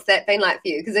 Like what's that been like for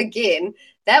you? Because again,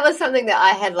 that was something that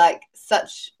I had like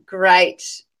such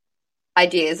great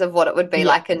ideas of what it would be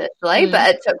like initially,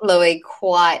 but it took Louis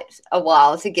quite a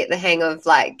while to get the hang of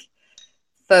like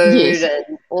food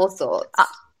and all sorts.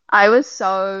 I was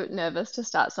so nervous to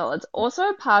start solids.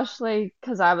 Also partially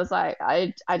because I was like,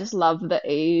 I just love the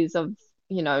ease of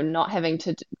not having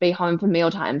to be home for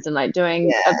meal times and like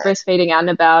doing a breastfeeding out and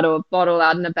about or a bottle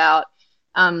out and about.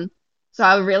 So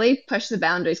I really pushed the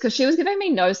boundaries because she was giving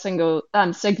me no single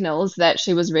signals that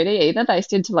she was ready either. They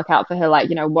said to look out for her, like,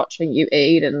 watching you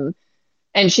eat,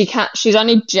 and she's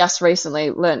only just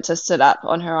recently learnt to sit up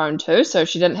on her own too. So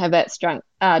she didn't have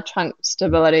that trunk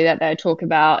stability that they talk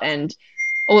about and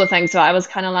all the things. So I was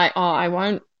kind of like, oh, I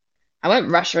won't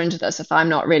rush her into this if I'm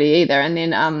not ready either. And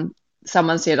then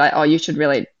someone said, like, oh, you should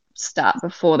really start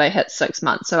before they hit 6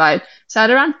 months. So I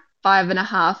started around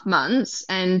 5.5 months,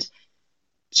 and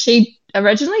she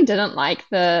originally didn't like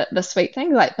the sweet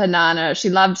things like banana. She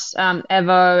loved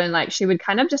Avo, and like she would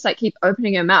kind of just like keep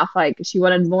opening her mouth like she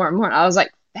wanted more and more. And I was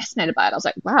like fascinated by it. I was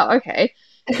like, wow, okay,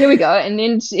 here we go. And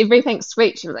then everything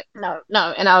sweet, she was like, no.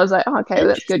 And I was like, oh, okay,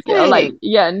 that's good girl. Like,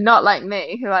 yeah, not like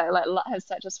me who like has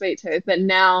such a sweet tooth. But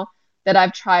now that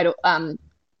I've tried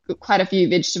quite a few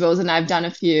vegetables and I've done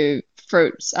a few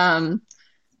fruits,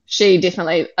 she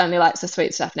definitely only likes the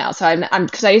sweet stuff now. So I'm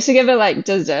because I used to give her like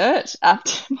dessert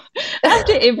after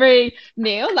every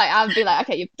meal. Like I'd be like,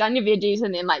 okay, you've done your veggies,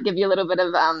 and then like give you a little bit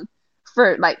of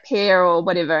fruit like pear or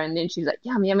whatever, and then she's like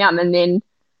yum yum yum. And then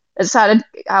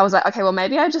I was like, okay, well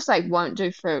maybe I just like won't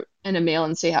do fruit in a meal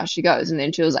and see how she goes. And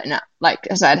then she was like, no, like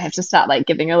so I'd have to start like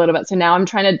giving her a little bit. So now I'm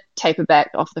trying to taper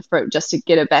back off the fruit just to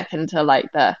get her back into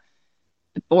like the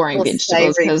boring More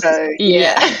vegetables.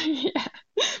 Yeah.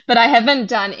 But I haven't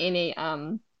done any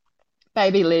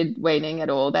baby-led weaning at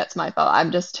all. That's my fault.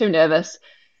 I'm just too nervous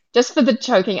just for the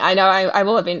choking. I know I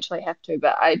will eventually have to,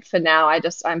 but for now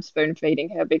I'm spoon feeding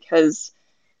her because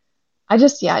I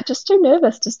just too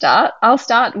nervous to start. I'll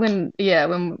start when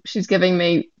she's giving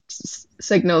me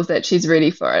signals that she's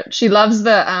ready for it. She loves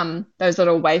the those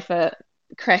little wafer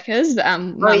crackers,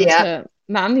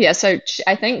 mum. Yeah, so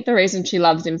I think the reason she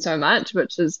loves him so much,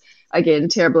 which is again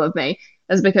terrible of me,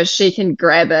 is because she can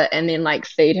grab it and then like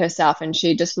feed herself, and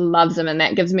she just loves him, and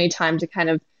that gives me time to kind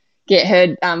of get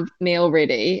her meal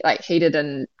ready, like heated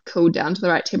and cooled down to the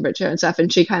right temperature and stuff,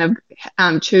 and she kind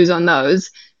of chews on those,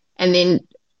 and then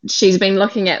she's been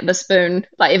looking at the spoon,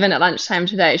 like even at lunchtime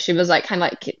today, she was like kind of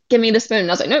like, give me the spoon. And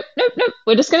I was like, nope, nope, nope,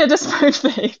 we're just going to just spoon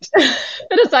feed.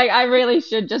 But it's like, I really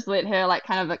should just let her like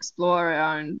kind of explore her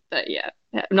own, but yeah,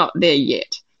 not there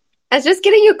yet. It's just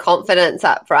getting your confidence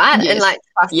up, right? And Yes. like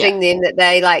trusting them that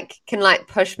they like can like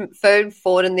push food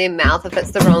forward in their mouth if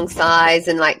it's the wrong size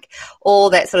and like all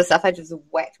that sort of stuff. I just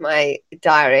whacked my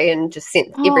diary and just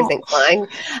sent everything flying.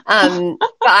 But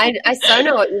I so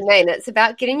know what you mean. It's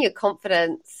about getting your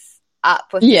confidence up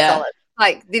with the solids.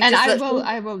 Like and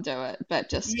I will do it, but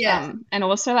just and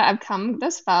also like I've come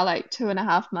this far, like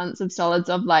 2.5 months of solids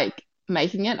of like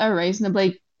making it a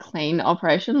reasonably clean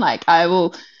operation. Like I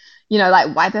will,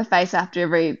 like wipe her face after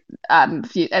every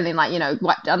few, and then like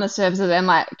wipe down the surfaces, and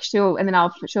like she'll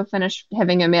finish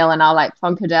having her meal, and I'll like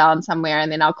plonk her down somewhere,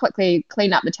 and then I'll quickly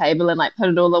clean up the table and like put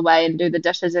it all away and do the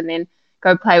dishes, and then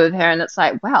go play with her. And it's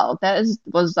like, wow,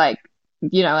 was like,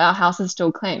 our house is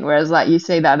still clean. Whereas like you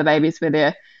see the other babies where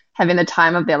they're having the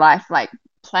time of their life, like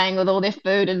playing with all their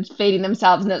food and feeding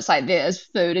themselves, and it's like there's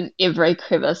food in every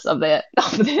crevice of their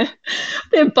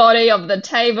body, of the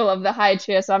table, of the high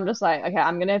chair. So I'm just like, okay,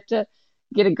 I'm gonna have to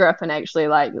get a grip and actually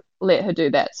like let her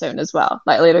do that soon as well.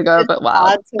 Like let her go a bit wild.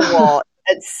 Hard to watch.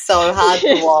 It's so hard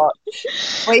to watch.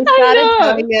 We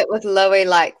started doing it with Louis,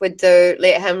 like we'd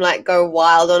let him like go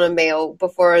wild on a meal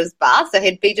before his bath. So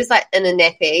he'd be just like in a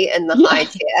nappy in the high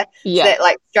chair. So that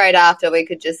like straight after we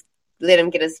could just let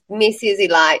him get as messy as he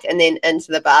liked and then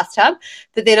into the bathtub.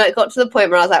 But then it got to the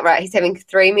point where I was like, right, he's having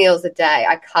 3 meals a day.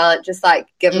 I can't just like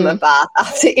give him a bath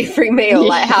after every meal.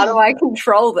 Like, how do I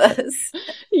control this?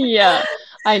 Yeah,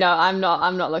 I know. I'm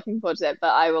not looking forward to that,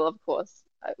 but I will, of course.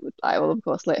 I will, of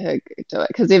course, let her do it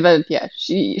because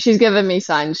she's given me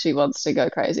signs she wants to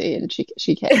go crazy, and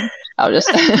she can. I'll just,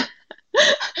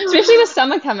 especially with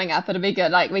summer coming up, it'll be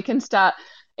good. Like we can start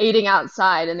eating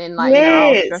outside, and then like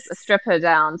I'll strip her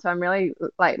down. So I'm really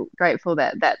like grateful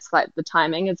that that's like the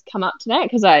timing has come up to that,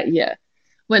 because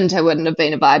winter wouldn't have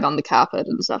been a vibe on the carpet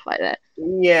and stuff like that.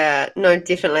 Yeah, no,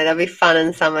 definitely. That'll be fun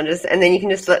in summer, and then you can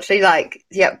just literally like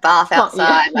bath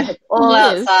outside, like all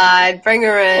outside, bring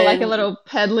her in. Or like a little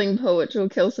paddling pool, which will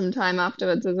kill some time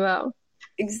afterwards as well.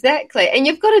 Exactly. And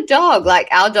you've got a dog. Like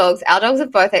our dogs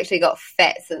have both actually got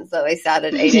fat since we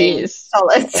started eating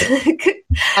solids.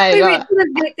 We went to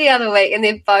the vet the other week and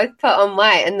they've both put on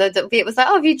weight, and the vet was like,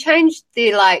 oh, have you changed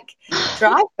their like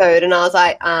dry food? And I was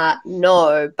like,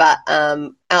 no, but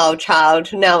our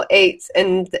child now eats,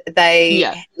 and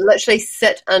they literally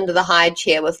sit under the high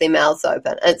chair with their mouths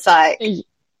open. It's like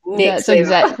next level.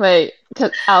 Exactly,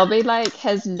 because Albie like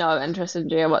has no interest in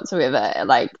Gia whatsoever.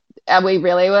 Like we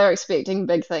really were expecting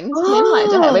big things from him.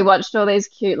 Like we watched all these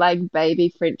cute like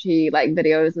baby Frenchie like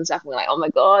videos and stuff, and we're like, oh my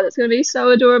god, it's gonna be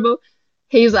so adorable.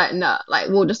 He's like, no, like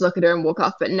we'll just look at her and walk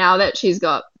off. But now that she's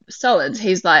got solids,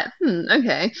 he's like,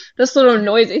 okay, this little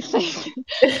noisy thing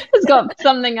has got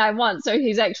something I want. So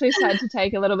he's actually started to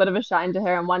take a little bit of a shine to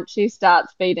her, and once she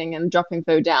starts feeding and dropping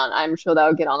food down, I'm sure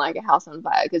they'll get on like a house on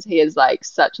fire, because he is like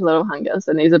such a little hungus,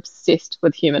 and he's obsessed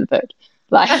with human food.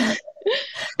 Like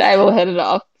they will hit it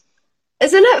off.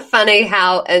 Isn't it funny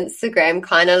how Instagram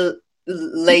kind of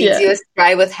leads you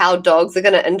astray with how dogs are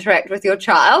going to interact with your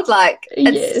child? Like,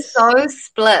 it's so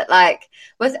split. Like,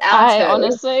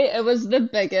 honestly, it was the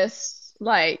biggest,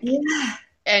 like,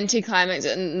 anticlimax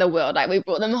in the world. Like, we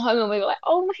brought them home and we were like,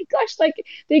 oh my gosh, like,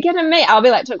 they're getting me. Albie,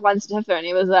 like, took one sniffer and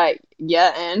he was like,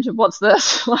 yeah, and what's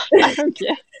this? Like, I don't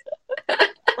care.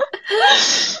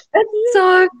 It's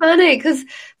so funny because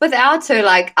with our two,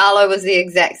 like, Arlo was the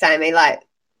exact same. He, like,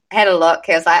 had a look.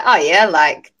 He was like, oh yeah,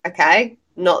 like, okay,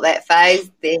 not that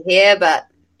phased. They're here, but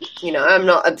I'm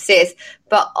not obsessed.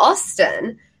 But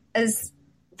Austin is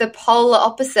the polar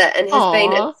opposite and has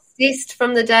been obsessed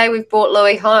from the day we've brought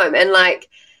Louis home, and like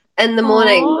in the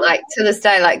morning, like to this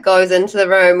day, like goes into the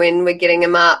room when we're getting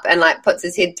him up and like puts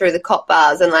his head through the cot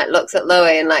bars and like looks at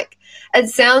Louis, and like it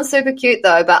sounds super cute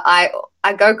though, but I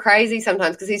go crazy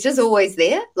sometimes because he's just always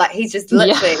there. Like he's just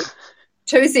literally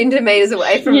 2 centimeters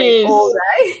away from me all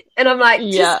day, and I'm like,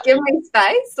 just give me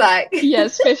space, like.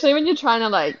 Especially when you're trying to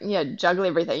like juggle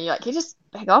everything. You're like, you just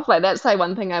back off. Like that's like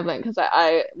one thing I've learned, because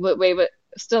we were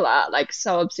still are like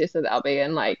so obsessed with Albie,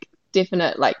 and like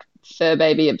definite like fur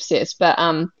baby obsessed, but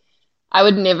I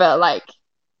would never like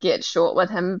get short with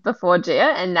him before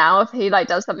Gia, and now if he like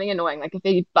does something annoying, like if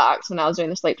he barks when I was doing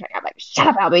the sleep training, I'm like, shut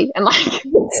up, Albie, and like,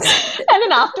 and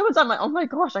then afterwards I'm like, oh my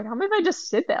gosh, I can't believe I just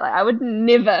said that. Like I would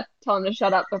never tell him to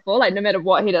shut up before, like no matter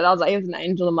what he did, I was like, he was an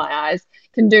angel in my eyes,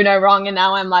 can do no wrong, and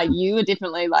now I'm like, you are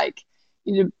definitely like,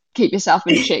 you need to keep yourself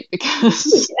in check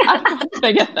because I've got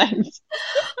bigger things.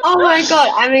 Oh my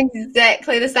God, I'm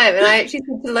exactly the same. And I actually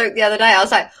said to Luke the other day, I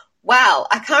was like, wow,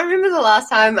 I can't remember the last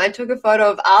time I took a photo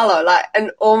of Arlo, like,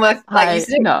 and all my, like,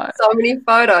 you took so many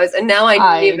photos, and now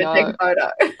I never take a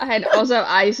photo.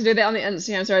 I used to do that on the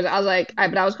Instagram stories. I was like,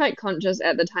 but I was quite conscious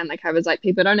at the time, like, I was like,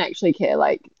 people don't actually care,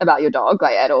 like, about your dog,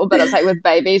 like, at all, but it's like, with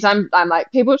babies, I'm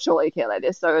like, people surely care, like,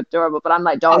 they're so adorable, but I'm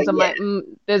like, dogs, I'm like,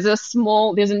 there's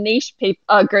a niche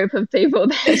group of people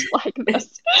that's like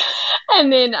this,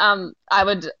 and then, I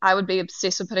would be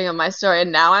obsessed with putting on my story,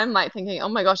 and now I'm like thinking, oh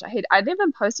my gosh, I never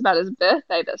posted about his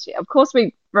birthday this year. Of course,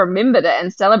 we remembered it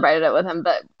and celebrated it with him,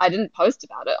 but I didn't post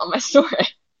about it on my story.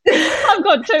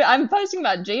 I'm posting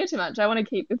about Gia too much. I want to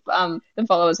keep the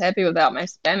followers happy without my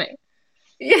spamming.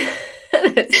 Yeah,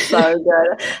 it's so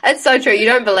good. It's so true. You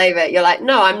don't believe it. You're like,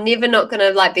 no, I'm never not going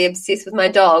to like be obsessed with my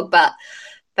dog, but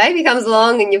baby comes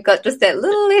along and you've got just that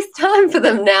little less time for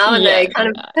them now, and they kind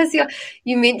of piss you off.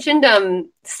 You mentioned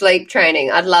sleep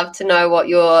training. I'd love to know what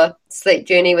your sleep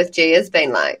journey with Gia has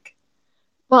been like.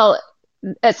 Well,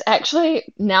 it's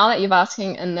actually, now that you're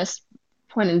asking in this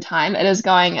point in time, it is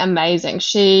going amazing.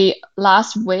 She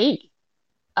last week,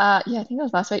 I think it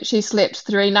was last week, she slept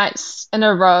 3 nights in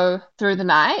a row through the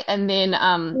night, and then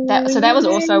that was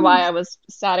also why I was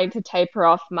starting to taper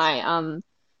off my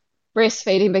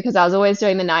breastfeeding, because I was always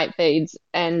doing the night feeds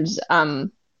and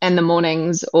the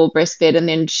mornings all breastfed, and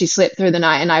then she slept through the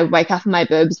night and I wake up and my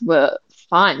boobs were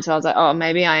fine. So I was like, oh,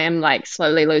 maybe I am like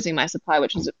slowly losing my supply,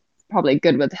 which is probably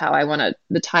good with how I wanted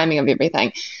the timing of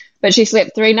everything. But she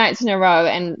slept 3 nights in a row,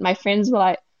 and my friends were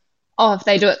like, oh, if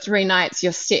they do it 3 nights,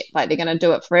 you're set, like they're going to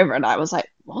do it forever. And I was like,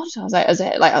 what? I was like,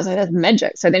 that's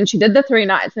magic. So then she did the 3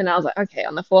 nights, and I was like, okay,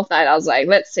 on the 4th night, I was like,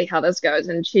 let's see how this goes.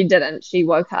 And she didn't. She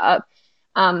woke up.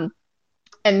 And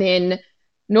then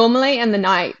normally in the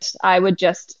night, I would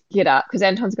just get up because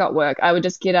Anton's got work. I would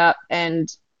just get up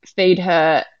and feed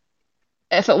her.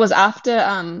 If it was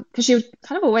after, because she would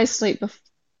kind of always sleep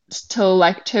till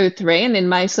like 2, 3. And then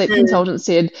my sleep consultant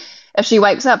said if she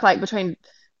wakes up like between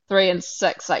 3 and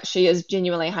 6, like she is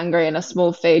genuinely hungry, and a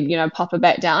small feed, pop her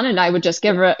back down. And I would just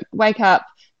wake up,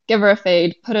 give her a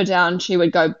feed, put her down. She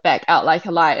would go back out like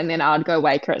a light, and then I would go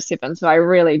wake her at 7. So I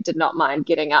really did not mind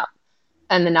getting up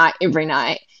in the night every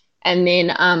night. And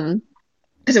then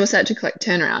because it was such a quick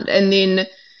turnaround, and then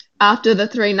after the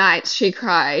 3 nights she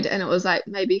cried, and it was like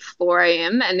maybe 4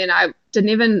 a.m. and then I didn't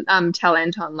even tell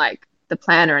Anton like the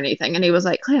plan or anything, and he was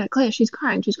like, Claire, she's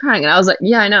crying, and I was like,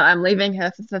 yeah, I know, I'm leaving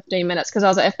her for 15 minutes, because I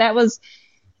was like, if that was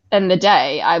in the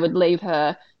day I would leave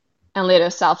her and let her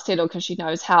self-settle because she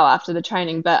knows how after the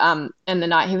training. But in the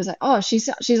night he was like, oh, she's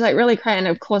like really crying. And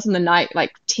of course in the night,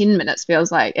 like 10 minutes feels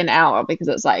like an hour, because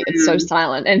it's like it's so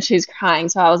silent and she's crying.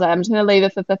 So I was like, I'm just gonna leave her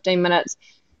for 15 minutes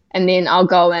and then I'll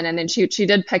go in. And then she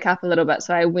did pick up a little bit,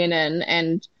 so I went in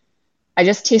and I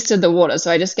just tested the water.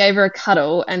 So I just gave her a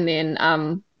cuddle and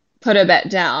then put her back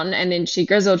down, and then she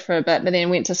grizzled for a bit but then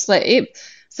went to sleep.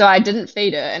 So I didn't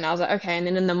feed her, and I was like, okay. And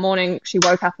then in the morning she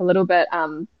woke up a little bit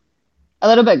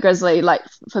grizzly, like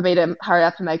for me to hurry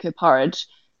up and make her porridge.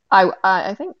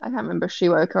 I think, I can't remember if she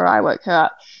woke her or I woke her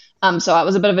up. So it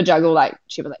was a bit of a juggle, like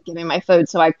she was like giving my food,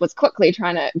 so I was quickly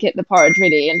trying to get the porridge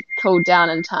ready and cooled down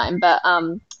in time. But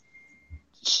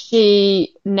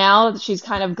now that she's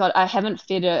kind of got, I haven't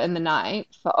fed her in the night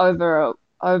for over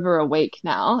a week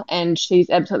now, and she's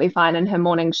absolutely fine. In her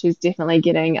morning she's definitely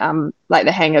getting like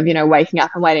the hang of waking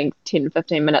up and waiting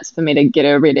 10-15 minutes for me to get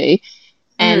her ready.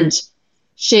 And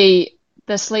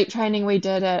the sleep training we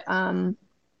did at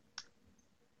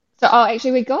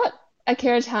actually we got a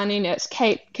Karatani nurse,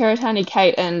 Karatani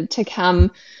Kate, in to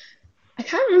come. I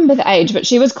can't remember the age, but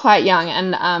she was quite young,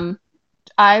 and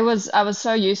I was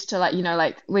so used to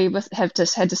like we had to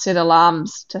set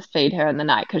alarms to feed her in the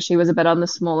night because she was a bit on the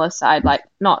smaller side, like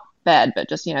not bad, but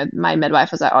just my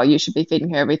midwife was like, oh, you should be feeding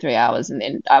her every 3 hours, and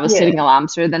then I was setting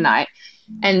alarms through the night,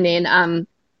 and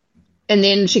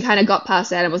then she kind of got past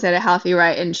that and was at a healthy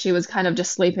rate, and she was kind of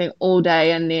just sleeping all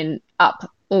day and then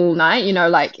up all night,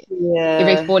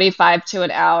 every 45 to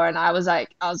an hour. And I was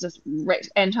just wrecked.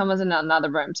 Anton was in another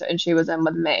room, and she was in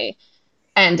with me.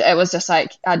 And it was just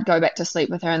like I'd go back to sleep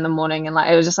with her in the morning, and like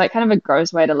it was just like kind of a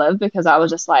gross way to live, because I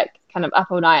was just like kind of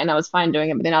up all night and I was fine doing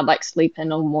it, but then I'd like sleep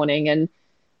in all morning and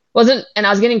I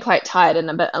was getting quite tired and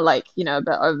a bit like a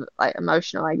bit over like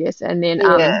emotional, I guess. And then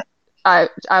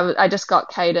I just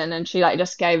got Kaden, and she like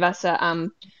just gave us a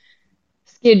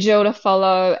schedule to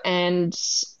follow, and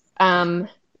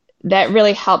that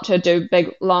really helped her do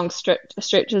big long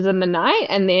stretches in the night.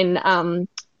 And then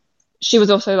she was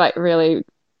also like really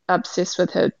obsessed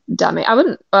with her dummy. I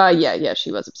wouldn't yeah,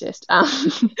 she was obsessed.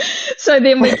 So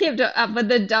then we kept it up with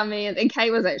the dummy, and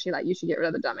Kate was actually like, you should get rid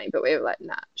of the dummy, but we were like,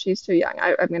 nah, she's too young.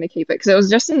 I'm gonna keep it, because it was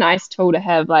just a nice tool to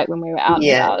have like when we were out and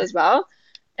Yeah. about as well.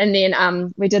 And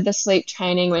then we did the sleep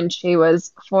training when she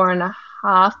was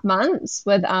 4.5 months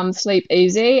with Sleep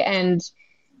Easy, and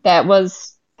that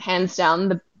was hands down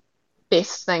the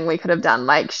best thing we could have done.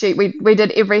 Like we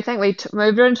did everything. We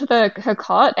moved her into her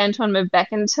cot. Antoine moved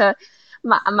back into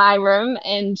my room,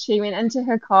 and she went into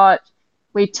her cot.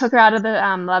 We took her out of the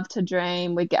Love to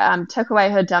Dream. We took away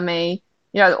her dummy.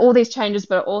 You know, all these changes,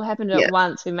 but it all happened Yeah. at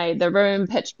once. We made the room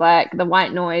pitch black, the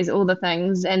white noise, all the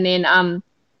things, and then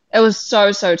it was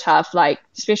so tough. Like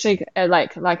especially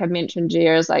like I mentioned,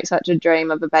 Gia is like such a dream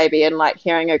of a baby, and like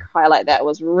hearing her cry like that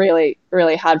was really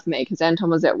hard for me, because Anton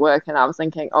was at work, and I was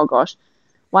thinking, oh gosh,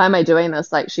 why am I doing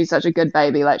this? Like she's such a good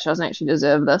baby. Like she doesn't actually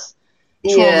deserve this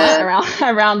trauma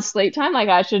Yeah. around sleep time. Like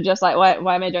I should just like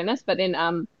why am I doing this? But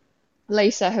then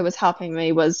Lisa, who was helping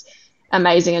me, was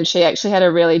amazing, and she actually had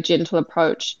a really gentle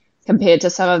approach compared to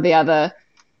some of the other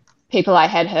people I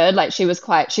had heard. Like she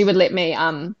would let me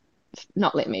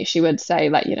not let me, she would say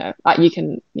like, you know, you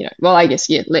can, you know, well I guess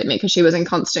yeah, let me, because she was in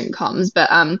constant comms, but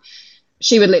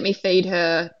she would let me feed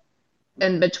her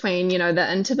in between, you know, the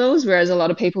intervals, whereas a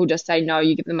lot of people just say no,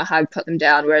 you give them a hug, put them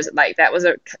down, whereas like that was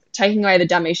taking away the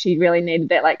dummy. She really needed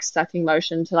that like sucking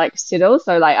motion to like settle,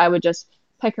 so like I would just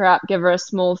pick her up, give her a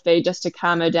small feed just to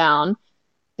calm her down,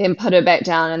 then put her back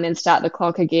down, and then start the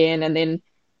clock again. And then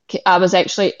I was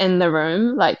actually in the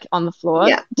room, like on the floor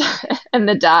Yeah. in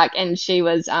the dark, and she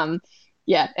was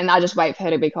yeah, and I just wait for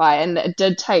her to be quiet. And it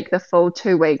did take the full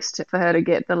 2 weeks for her to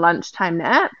get the lunchtime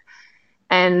nap.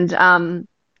 And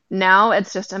now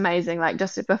it's just amazing. Like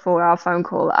just before our phone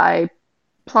call, I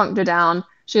plonked her down.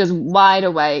 She was wide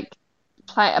awake.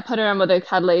 I put her in with her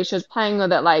cuddly. She was playing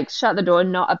with it, like shut the door,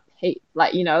 not a peep.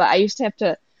 Like, you know, like I used to have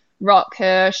to rock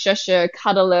her, shush her,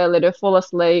 cuddle her, let her fall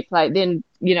asleep. Like then,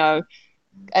 you know,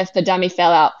 if the dummy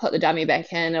fell out, put the dummy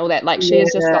back in, all that. Like she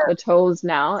has just got the tools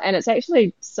now, and it's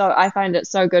actually I find it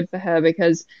so good for her,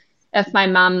 because if my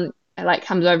mum like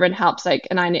comes over and helps, like,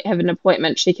 and I have an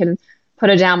appointment, she can put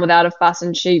her down without a fuss,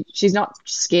 and she's not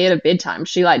scared of bedtime.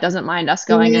 She like doesn't mind us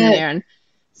going in there and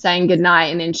saying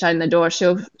goodnight and then shutting the door.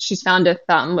 She's found her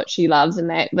thumb, which she loves, and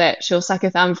that she'll suck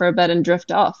her thumb for a bit and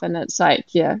drift off. And it's like,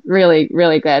 yeah,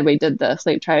 really glad we did the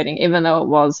sleep training, even though it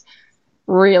was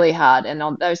really hard. And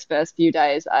on those first few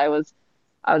days, I was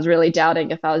really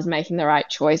doubting if I was making the right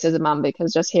choice as a mum,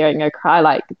 because just hearing her cry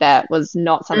like that was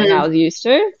not something I was used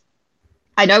to.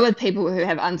 I know with people who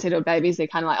have unsettled babies, they're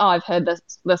kind of like, oh, I've heard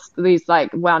these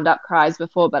like wound up cries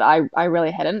before, but I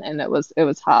really hadn't, and it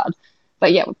was hard.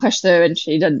 But yeah, we pushed through, and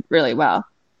she did really well.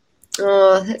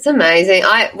 Oh, that's amazing.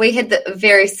 We had the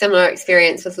very similar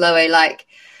experience with Louis. Like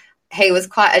he was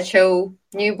quite a chill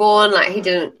newborn. Like he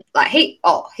didn't like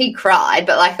he cried,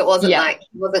 but like it wasn't like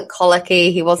he wasn't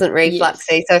colicky, he wasn't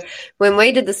refluxy. So when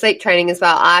we did the sleep training as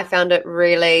well, I found it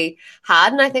really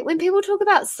hard. And I think when people talk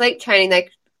about sleep training, they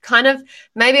kind of,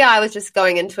 maybe I was just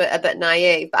going into it a bit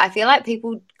naive, but I feel like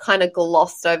people kind of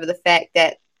glossed over the fact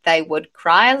that they would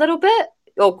cry a little bit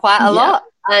or quite a lot.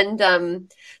 And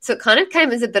so it kind of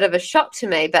came as a bit of a shock to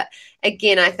me. But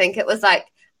again, I think it was like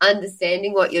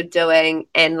understanding what you're doing,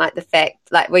 and like the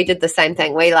fact, like we did the same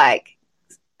thing. We like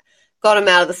got him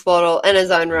out of the swaddle in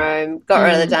his own room, got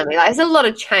rid of the dummy. Like, there's a lot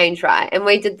of change, right? And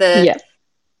we did the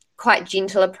quite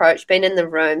gentle approach, being in the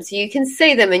room, so you can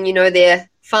see them and you know they're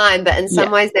fine. But in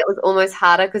some ways, that was almost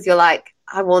harder, because you're like,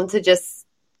 I want to just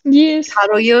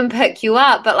cuddle you and pick you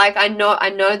up, but like I know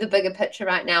the bigger picture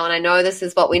right now, and I know this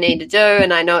is what we need to do,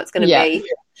 and I know it's going to be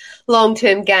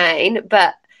long-term gain.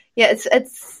 But yeah,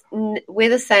 it's we're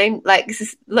the same. Like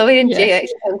Louis and G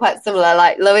actually are quite similar.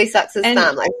 Like Louis sucks his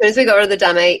thumb. Like as soon as we got rid of the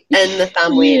dummy, and the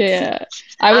thumb went.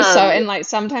 I was and like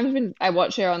sometimes when I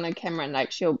watch her on the camera, and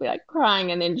like she'll be like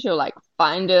crying, and then she'll like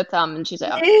find her thumb, and she's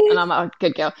like, and I'm like, oh,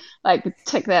 good girl, like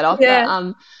tick that off.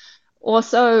 But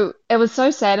also, it was so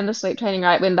sad in the sleep training,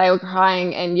 right, when they were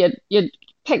crying, and you'd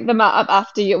pick them up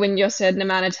after when you're a certain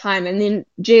amount of time, and then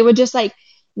Gia would just like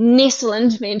nestle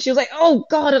into me, and she was like, oh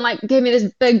God, and like gave me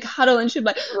this big cuddle, and she'd be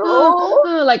like,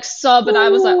 like sob, and I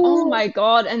was like, oh my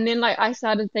God. And then like I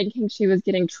started thinking she was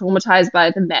getting traumatized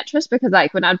by the mattress, because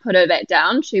like when I'd put her back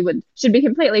down, she'd be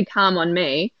completely calm on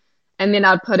me, and then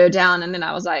I'd put her down, and then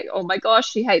I was like, oh my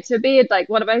gosh, she hates her bed. Like,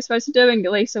 what am I supposed to do? And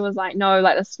Lisa was like, no,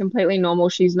 like this is completely normal.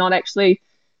 She's not actually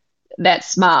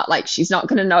that's smart. Like, she's not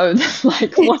going to know,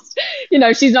 like, what,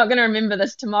 she's not going to remember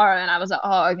this tomorrow. And I was like,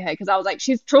 oh, okay. Because I was like,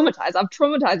 she's traumatized. I've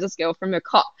traumatized this girl from her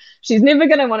cot. She's never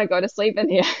going to want to go to sleep in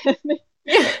here.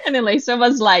 And then Lisa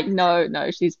was like, no,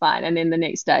 she's fine. And then the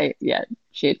next day,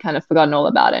 she had kind of forgotten all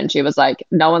about it. And she was like,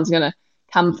 no one's going to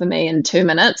come for me in 2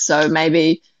 minutes. So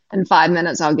maybe in 5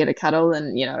 minutes I'll get a cuddle.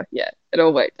 And, it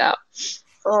all worked out.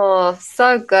 Oh,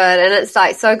 so good. And it's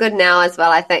like so good now as well,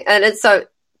 I think. And it's so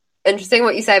interesting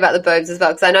what you say about the boobs as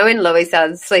well, because I know when Louis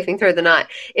started sleeping through the night,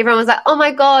 everyone was like, oh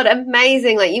my God,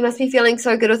 amazing, like you must be feeling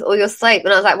so good with all your sleep.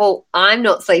 And I was like, well, I'm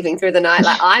not sleeping through the night.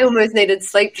 Like, I almost needed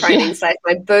sleep training so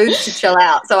my boobs to chill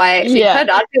out, so I actually could.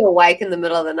 I'd be awake in the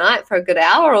middle of the night for a good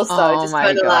hour or so, just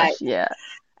kind of like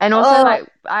and also like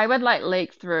I would like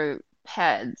leak through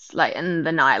pads like in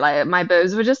the night. Like, my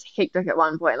boobs were just hectic at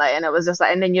one point, like, and it was just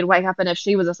like, and then you'd wake up and if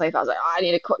she was asleep I was like, oh, I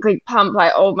need to quickly pump,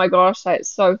 like, oh my gosh, like, it's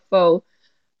so full.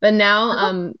 But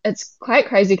now it's quite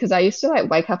crazy because I used to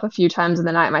like wake up a few times in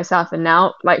the night myself, and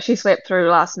now like she slept through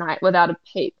last night without a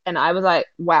peep, and I was like,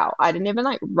 wow, I didn't even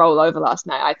like roll over last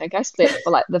night. I think I slept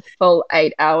for like the full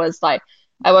 8 hours. Like,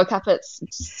 I woke up at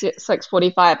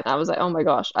 6:45 and I was like, oh my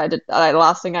gosh, the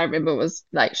last thing I remember was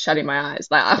like shutting my eyes.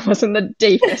 Like, I was in the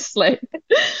deepest sleep.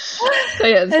 So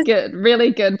yeah, it's good,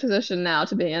 really good position now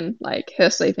to be in, like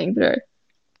her sleeping through.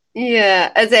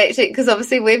 Yeah, it's actually, because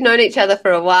obviously we've known each other for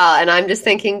a while, and I'm just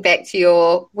thinking back to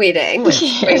your wedding, which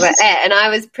we were at, and I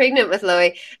was pregnant with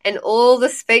Louis, and all the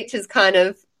speeches kind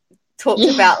of talked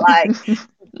about, like,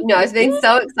 I've been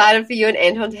so excited for you and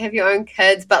Anton to have your own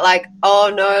kids, but like,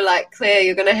 oh no, like, Claire,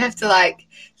 you're going to have to, like,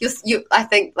 I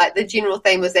think like the general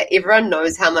theme was that everyone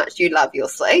knows how much you love your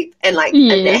sleep, and like,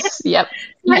 yep.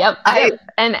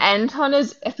 And Anton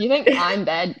is, if you think I'm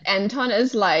bad, Anton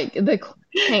is like the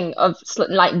king of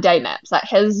like day naps. Like,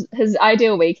 his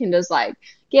ideal weekend is like,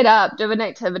 get up, do an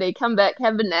activity, come back,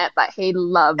 have a nap. Like, he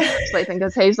loves sleeping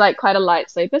because he's like quite a light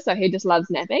sleeper, so he just loves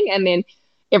napping. And then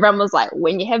everyone was like,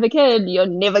 when you have a kid, you're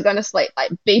never going to sleep,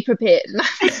 like, be prepared. And I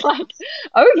was like,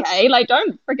 okay, like,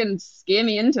 don't freaking scare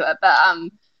me into it. But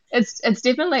it's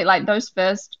definitely like those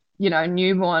first,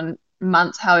 newborn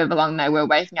months, however long they were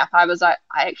waking up, I was like,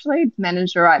 I actually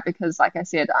managed all right, because like I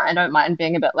said, I don't mind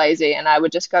being a bit lazy, and I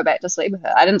would just go back to sleep with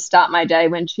her. I didn't start my day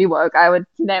when she woke. I would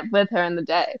nap with her in the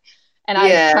day, and I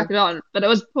just chuck it on. But it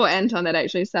was poor Anton that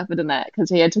actually suffered in that, because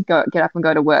he had to get up and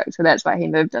go to work, so that's why he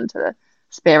moved into the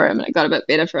spare room, and it got a bit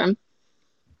better for him.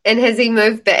 And has he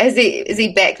moved back? Is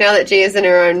he back now that Gia's in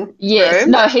her own room?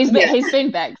 No, he's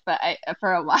been back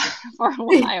for a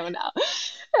while now.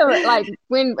 Like,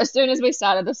 as soon as we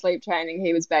started the sleep training,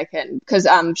 he was back in, because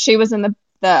she was in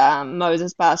the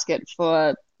Moses basket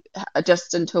for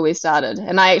just until we started,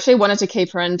 and I actually wanted to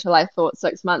keep her in until I thought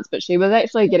 6 months, but she was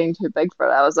actually getting too big for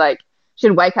it. I was like, she'd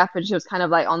wake up and she was kind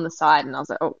of like on the side, and I was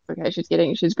like, oh, okay,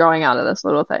 she's growing out of this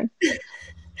little thing.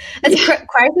 It's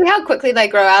crazy how quickly they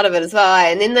grow out of it as well,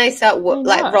 and then they start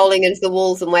like rolling into the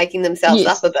walls and waking themselves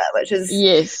up a bit, which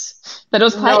is but it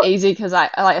was quite easy, because I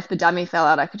like, if the dummy fell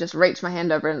out, I could just reach my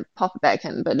hand over and pop it back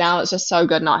in. But now it's just so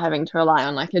good not having to rely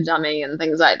on like a dummy and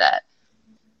things like that.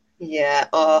 Yeah.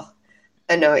 Oh,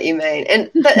 I know what you mean.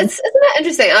 But isn't that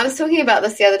interesting? I was talking about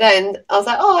this the other day, and I was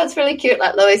like, oh, it's really cute,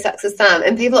 like Louis sucks his thumb,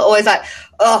 and people are always like,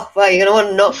 oh, well, you're gonna want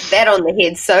to knock that on the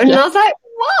head soon. And I was like,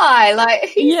 why?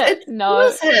 Like,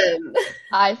 awesome.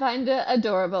 I find it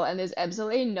adorable, and there's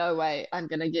absolutely no way I'm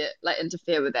gonna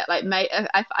interfere with that. Like, mate,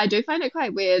 I do find it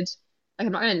quite weird. Like,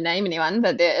 I'm not gonna name anyone,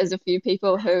 but there is a few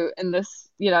people who, in this,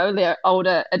 their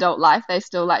older adult life, they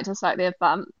still like to suck their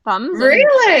thumbs.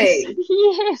 Really?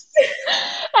 Yes.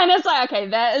 And it's like, okay,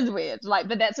 that is weird. Like,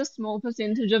 but that's a small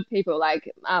percentage of people.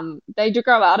 Like, they do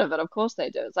grow out of it. Of course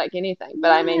they do. It's like anything.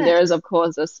 But I mean, there is, of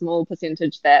course, a small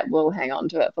percentage that will hang on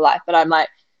to it for life. But I'm like,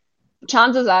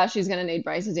 chances are she's going to need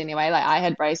braces anyway. Like, I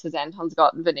had braces, Anton's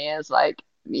got veneers. Like,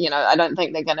 I don't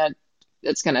think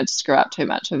it's going to screw up too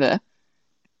much of her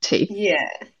teeth. Yeah.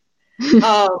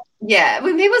 Oh, yeah.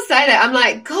 When people say that, I'm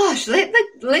like, gosh, let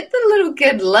the little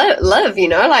kid live, like,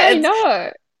 I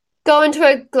know. Go into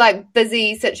a like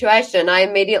busy situation. I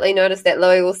immediately noticed that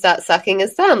Louis will start sucking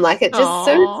his thumb. Like, it just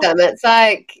suits him. It's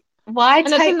like, why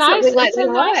take something like that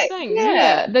away? Nice thing.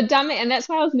 Yeah. The dummy, and that's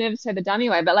why I was nervous to have the dummy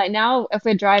away. But like, now, if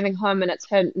we're driving home and it's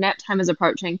her nap time is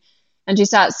approaching, and she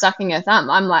starts sucking her thumb,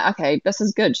 I'm like, okay, this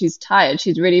is good. She's tired.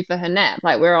 She's ready for her nap.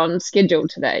 Like, we're on schedule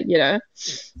today,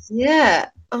 Yeah.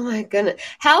 Oh my goodness.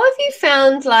 How have you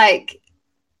found, like,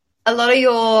 a lot of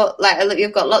your, like,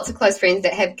 you've got lots of close friends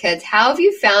that have kids. How have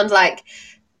you found, like,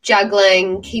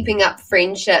 juggling, keeping up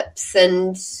friendships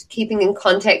and keeping in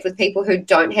contact with people who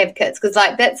don't have kids? Because,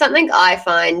 like, that's something I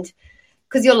find,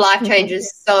 because your life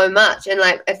changes so much. And,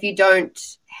 like, if you don't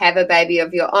have a baby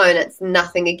of your own, it's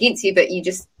nothing against you, but you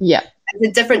just, yeah, it's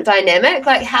a different dynamic.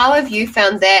 Like, how have you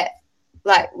found that,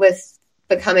 like, with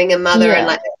becoming a mother and,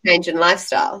 like, the change in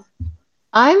lifestyle?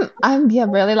 I'm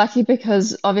really lucky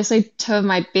because obviously two of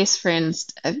my best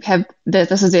friends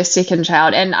this is their second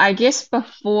child, and I guess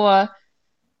before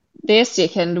their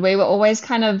second, we were always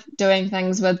kind of doing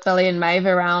things with Billy and Maeve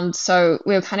around, so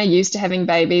we were kind of used to having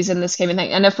babies in the scheme of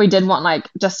thing. And if we did want like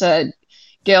just a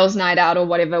girls' night out or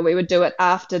whatever, we would do it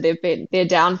after they're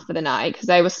down for the night because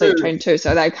they were sleep trained too.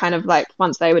 So they kind of like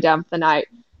once they were down for the night,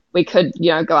 we could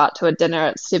go out to a dinner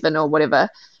at 7 or whatever.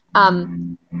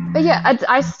 But yeah,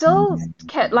 I still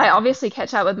obviously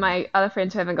catch up with my other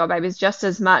friends who haven't got babies just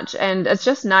as much, and it's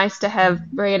just nice to have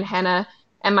Brie and Hannah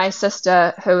and my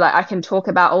sister who like I can talk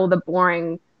about all the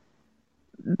boring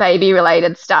baby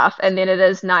related stuff, and then it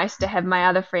is nice to have my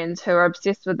other friends who are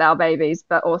obsessed with our babies,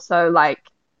 but also like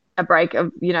a break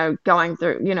of going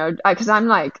through because I'm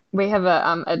like we have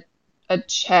a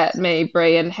chat, me,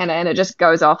 Brie, and Hannah, and it just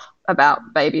goes off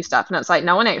about baby stuff. And it's like,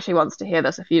 no one actually wants to hear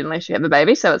this unless you have a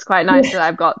baby. So it's quite nice that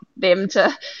I've got them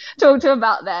to talk to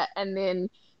about that. And then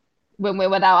when we're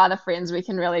with our other friends, we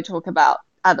can really talk about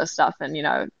other stuff and,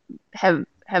 have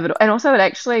it. And also it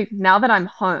actually, now that I'm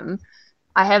home,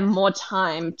 I have more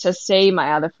time to see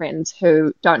my other friends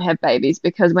who don't have babies,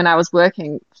 because when I was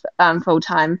working full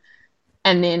time,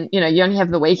 and then, you only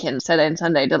have the weekend, Saturday and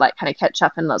Sunday, to like kind of catch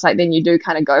up. And it's like, then you do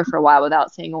kind of go for a while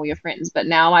without seeing all your friends. But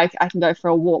now I can go for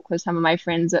a walk with some of my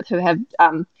friends who have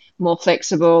more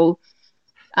flexible,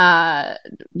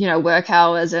 work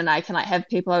hours. And I can like have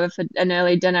people over for an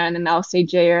early dinner, and then they'll see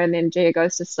Gia, and then Gia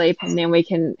goes to sleep, and then we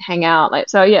can hang out. Like,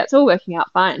 so yeah, it's all working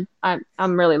out fine.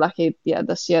 I'm really lucky,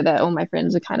 this year that all my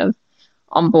friends are kind of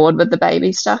on board with the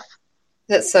baby stuff.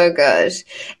 That's so good.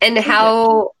 And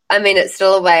how, I mean, it's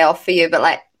still a way off for you, but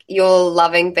like you're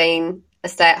loving being a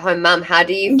stay-at-home mum. How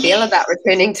do you feel about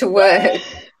returning to work?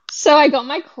 So I got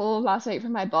my call last week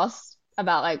from my boss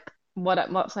about like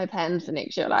what's my plans for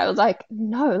next year. And I was like,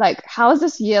 no, like how has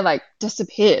this year like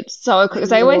disappeared so quick?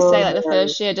 Because I always say like the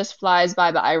first year just flies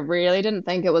by, but I really didn't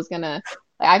think it was gonna.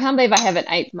 Like, I can't believe I have an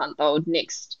 8-month-old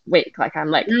next week. Like I'm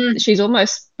like, she's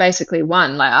almost basically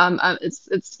 1. Like it's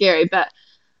scary, but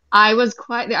I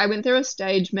went through a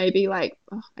stage maybe like,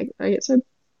 I get so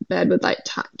bad with like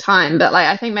time, but like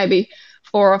I think maybe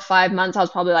 4 or 5 months I was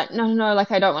probably like, no,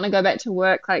 like I don't want to go back to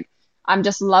work. Like I'm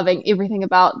just loving everything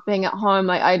about being at home.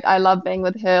 Like I love being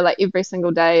with her. Like every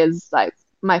single day is like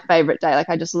my favorite day. Like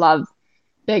I just love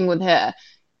being with her.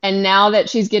 And now that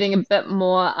she's getting a bit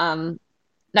more,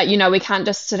 like, we can't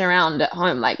just sit around at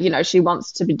home. Like, she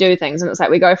wants to do things, and it's like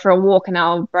we go for a walk in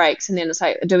our breaks, and then it's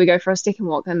like, do we go for a second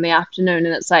walk in the afternoon?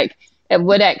 And it's like, it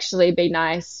would actually be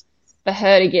nice for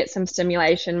her to get some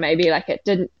stimulation, maybe like at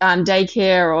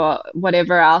daycare or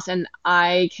whatever else. And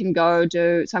I can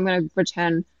so I'm going to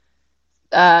return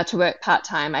to work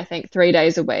part-time, I think 3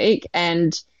 days a week.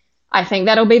 And I think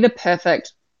that'll be the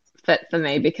perfect fit for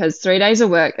me, because 3 days of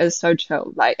work is so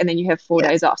chill. Like, and then you have 4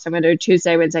 days off. So I'm going to do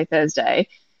Tuesday, Wednesday, Thursday.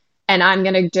 And I'm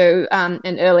going to do an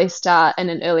early start and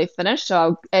an early finish.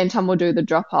 So Tom will do the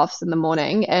drop-offs in the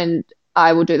morning, and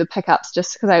I will do the pickups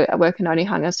just because I work in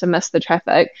Onehunga, so miss the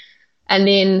traffic. And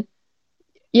then,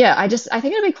 I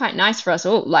think it'll be quite nice for us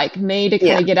all, like me to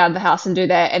kind of get out of the house and do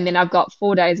that. And then I've got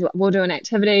 4 days. We'll do an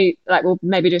activity, like we'll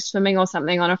maybe do swimming or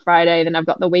something on a Friday. Then I've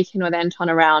got the weekend with Anton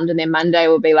around. And then Monday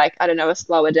will be like, I don't know, a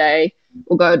slower day.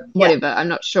 We'll go whatever. I'm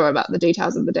not sure about the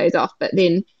details of the days off. But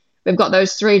then we've got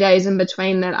those 3 days in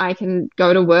between that I can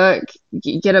go to work,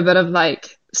 get a bit of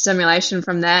like stimulation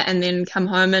from that, and then come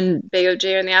home and be with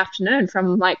Gia in the afternoon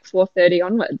from like 4:30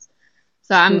 onwards.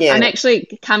 So I'm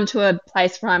actually come to a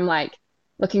place where I'm like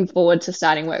looking forward to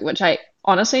starting work, which I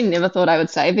honestly never thought I would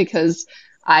say, because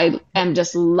I am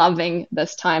just loving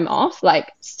this time off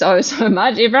like so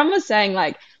much. Everyone was saying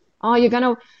like, oh, you're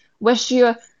gonna wish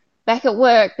you're back at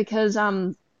work because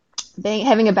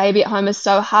having a baby at home is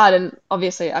so hard. And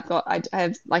obviously I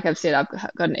have, like I've said, I've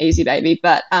got an easy baby,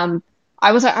 but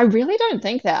I was like, I really don't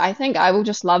think that. I think I will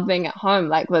just love being at home,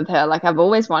 like with her. Like I've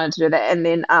always wanted to do that. And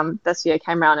then this year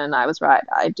came around and I was right.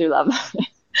 I do love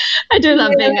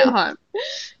being at home.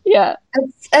 Yeah.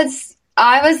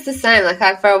 I was the same.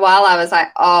 Like for a while I was like,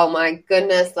 oh my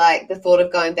goodness, like the thought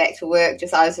of going back to work,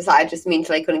 I just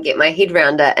mentally couldn't get my head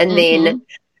around it. And then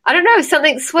I don't know,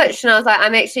 something switched, and I was like,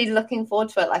 I'm actually looking forward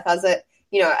to it. Like I was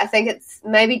I think it's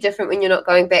maybe different when you're not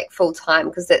going back full time,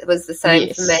 because it was the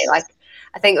same for me. Like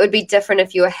I think it would be different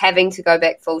if you were having to go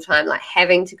back full time, like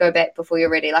having to go back before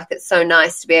you're ready. Like it's so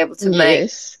nice to be able to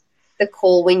make the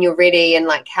call when you're ready and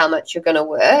like how much you're going to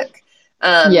work.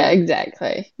 Yeah,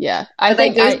 exactly. Yeah. I But they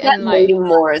think do start and like, needing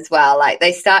more as well. Like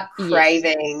they start yes.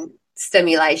 craving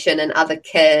stimulation and other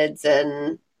kids,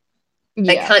 and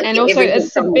they Yeah. can't And get also everything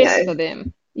it's the from best for you.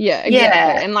 them. Yeah, exactly.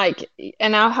 Yeah. And like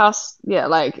in our house, yeah,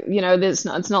 like, it's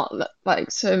not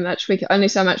like so much only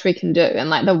so much we can do. And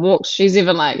like the walks, she's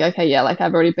even like, okay, yeah, like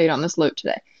I've already been on this loop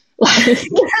today. Like,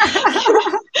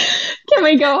 can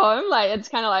we go home? Like it's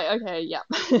kind of like, okay, yeah.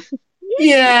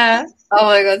 Yeah. Oh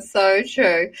my God, so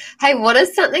true. Hey, what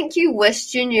is something you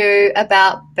wished you knew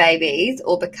about babies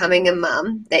or becoming a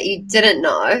mum that you didn't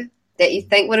know that you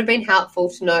think would have been helpful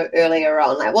to know earlier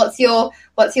on? Like what's your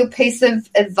piece of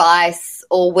advice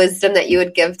or wisdom that you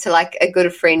would give to like a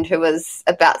good friend who was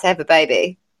about to have a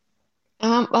baby?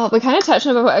 Well, we kind of touched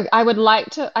on it before. I would like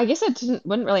to, I guess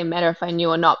wouldn't really matter if I knew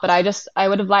or not, but I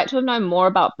would have liked to have known more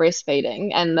about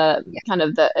breastfeeding and the Yeah. kind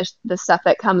of the stuff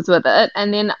that comes with it.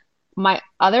 And then my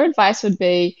other advice would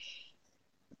be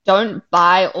don't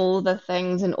buy all the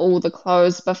things and all the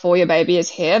clothes before your baby is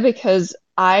here because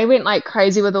I went like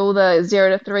crazy with all the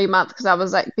 0 to 3 months because I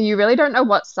was like, but you really don't know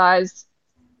what size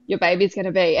your baby's going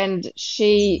to be. And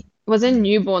she was in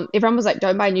newborn. Everyone was like,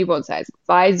 don't buy newborn size,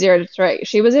 buy 0 to 3.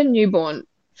 She was in newborn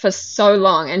for so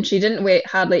long and she didn't wear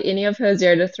hardly any of her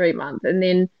 0 to 3 months. And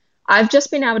then I've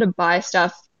just been able to buy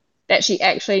stuff that she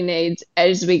actually needs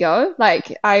as we go.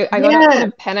 Like I got kind Yeah.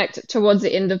 of panicked towards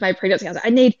the end of my pregnancy. I was like,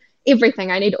 I need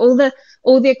everything. I need all the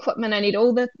equipment. I need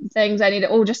all the things. I need it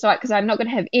all just so because I'm not going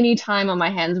to have any time on my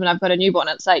hands when I've got a newborn.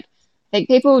 It's like I think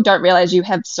people don't realize you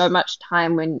have so much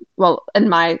time well, in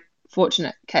my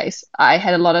fortunate case, I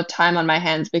had a lot of time on my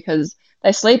hands because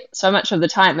they sleep so much of the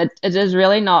time. It is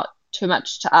really not too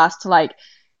much to ask to like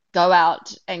go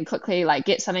out and quickly like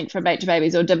get something from Nature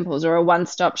Babies or Dimples or a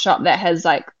one-stop shop that has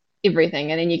like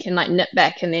everything and then you can like nip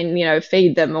back and then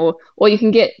feed them or you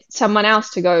can get someone else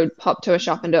to go pop to a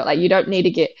shop and do it. Like you don't need to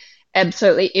get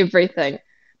absolutely everything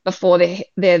before they're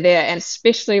there, and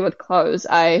especially with clothes.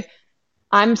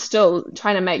 I'm still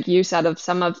trying to make use out of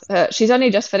some of her. She's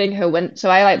only just fitting her winter, so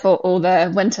I like bought all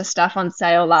the winter stuff on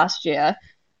sale last year,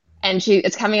 and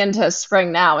it's coming into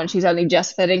spring now, and she's only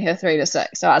just fitting her 3 to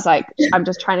 6. So I was like, I'm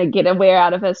just trying to get a wear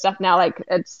out of her stuff now. Like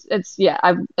it's yeah,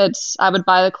 I would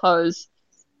buy the clothes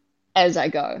as I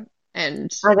go, and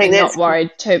I think not that's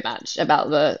worried too much about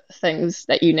the things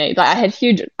that you need. Like I had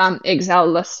huge Excel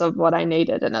lists of what I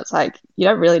needed, and it's like you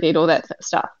don't really need all that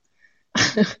stuff.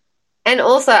 And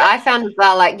also, I found as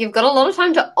well, like you've got a lot of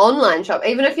time to online shop,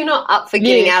 even if you're not up for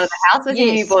getting out of the Yes, house with your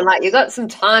yes. newborn. Like you've got some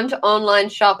time to online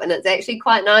shop, and it's actually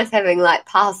quite nice having like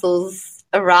parcels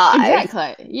arrive.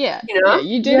 Exactly. Yeah. You Yeah. know?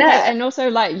 You do have, Yeah. and also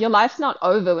like your life's not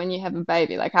over when you have a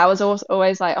baby. Like I was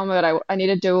always like, oh my God, I need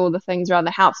to do all the things around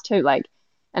the house too. Like,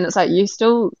 and it's like you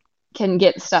still can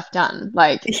get stuff done.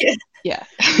 Like, Yeah. yeah.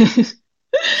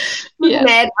 Yeah.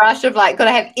 Mad rush of like, got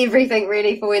to have everything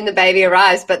ready for when the baby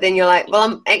arrives. But then you're like, well,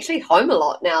 I'm actually home a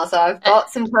lot now, so I've A- got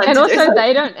some time And to do also something.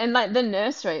 they don't, and like the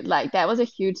nursery, like that was a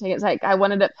huge thing. It's like I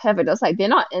wanted it perfect. It's like they're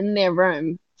not in their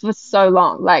room for so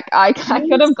long. Like I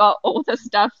could have got all the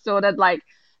stuff sorted like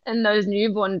in those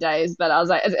newborn days, but I was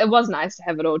like, it was nice to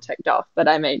have it all ticked off. But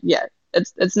I mean, yeah,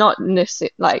 it's not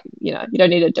necessary. Like you don't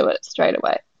need to do it straight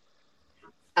away.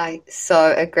 I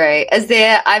so agree.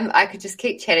 I could just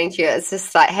keep chatting to you. It's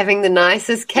just like having the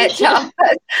nicest catch up.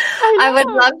 I I would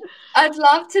know. I'd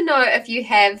love to know if you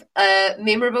have a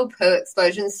memorable poo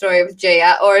explosion story with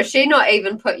Gia, or has she not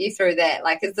even put you through that?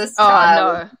 Like, is this Oh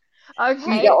child, no.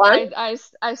 you got Okay, one?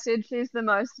 I said she's the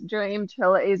most dream,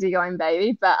 chill, easygoing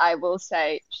baby, but I will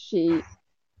say she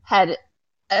had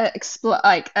a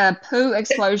poo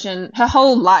explosion. Her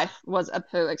whole life was a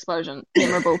poo explosion,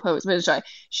 memorable poo explosion. Sorry.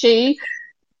 She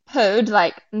pooed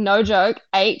like no joke,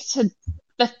 8 to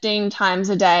 15 times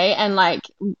a day, and like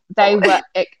they Oh, were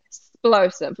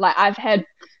explosive. Like I've had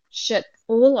shit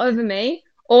all over me,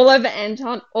 all over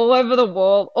Anton, all over the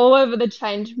wall, all over the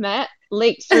change mat,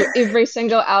 leaked through every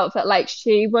single outfit. Like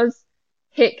she was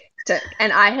hectic,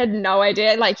 and I had no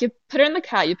idea. Like you put her in the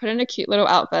car, you put her in a cute little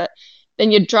outfit,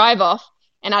 then you drive off,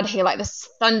 and I'd hear like this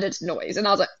thundered noise, and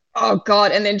I was like, oh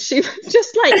God. And then she would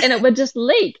just like, and it would just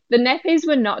leak. The nappies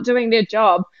were not doing their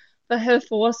job for her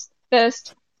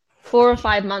first 4 or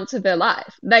 5 months of her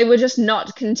life. They were just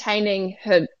not containing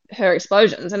her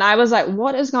explosions. And I was like,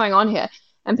 what is going on here?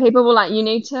 And people were like, you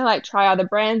need to like try other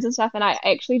brands and stuff. And I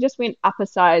actually just went up a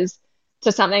size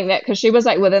to something that because she was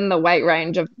like within the weight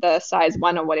range of the size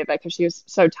 1 or whatever because she was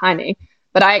so tiny.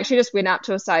 But I actually just went up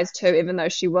to a size 2, even though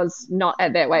she was not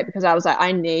at that weight, because I was like,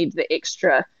 I need the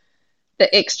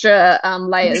the extra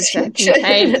layers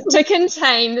to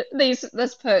contain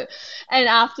this poo. And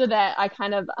after that, I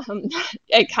kind of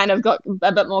it kind of got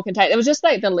a bit more contained. It was just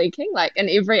like the leaking, like in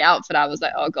every outfit. I was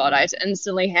like, oh god, I had to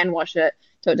instantly hand wash it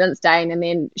so it didn't stain, and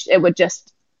then it would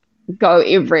just go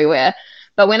everywhere.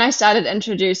 But when I started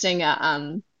introducing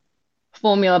a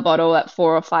formula bottle at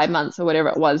 4 or 5 months or whatever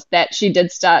it was, that she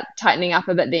did start tightening up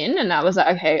a bit then, and I was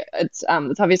like, okay, it's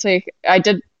obviously, I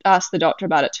did ask the doctor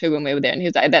about it too when we were there, and he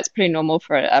was like, that's pretty normal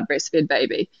for a breastfed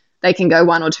baby. They can go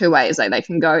one or two ways, like they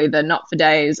can go either not for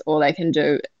days or they can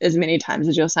do as many times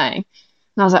as you're saying.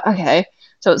 And I was like, okay,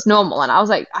 so it's normal. And I was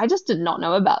like, I just did not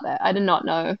know about that. I did not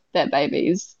know that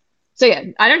babies. So yeah,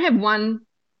 I don't have one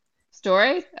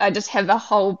story. I just have a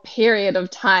whole period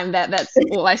of time that's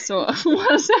all I saw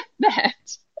was that.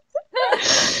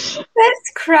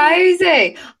 That's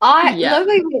crazy.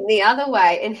 Louis went the other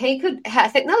way, and I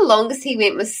think the longest he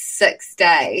went was 6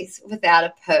 days without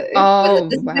a poo. Oh,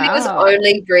 when he was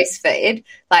only breastfed.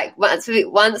 Like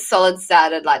once Solid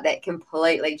started, like that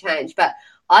completely changed. But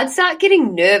I'd start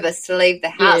getting nervous to leave the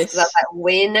house because I was like,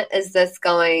 when is this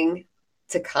going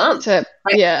to come?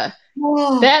 That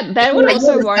would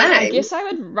also worry. I guess I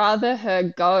would rather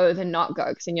her go than not go,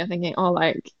 because then you're thinking, oh,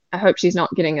 like, I hope she's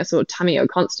not getting a sort of tummy or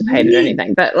constipated or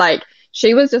anything. But like,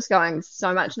 she was just going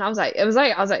so much, and I was like,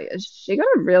 is she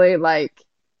gonna really, like,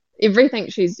 everything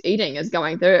she's eating is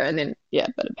going through? And then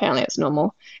but apparently it's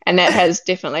normal, and that has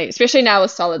definitely, especially now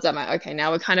with solids, I'm like, okay,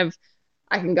 now I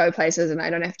can go places and I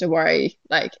don't have to worry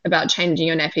like about changing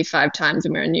your nappy 5 times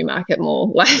when we're in Newmarket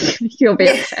Mall. Like, you'll be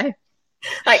okay.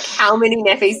 Like, how many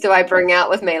nappies do I bring out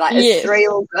with me? Like, is 3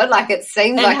 all good? Like, it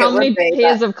seems and like how it would be. many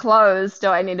pairs of clothes do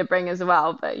I need to bring as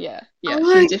well? But Oh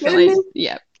she's definitely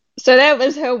goodness. So that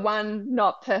was her one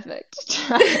not perfect.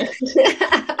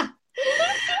 I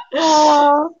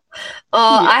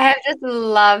have just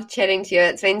loved chatting to you.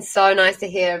 It's been so nice to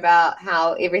hear about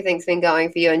how everything's been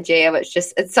going for you and Gia.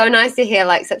 It's so nice to hear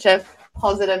like such a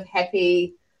positive,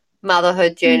 happy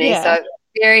motherhood journey. So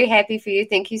very happy for you.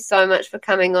 Thank you so much for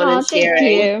coming on and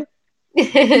sharing.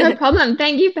 Thank you. No problem.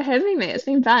 Thank you for having me. It's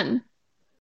been fun.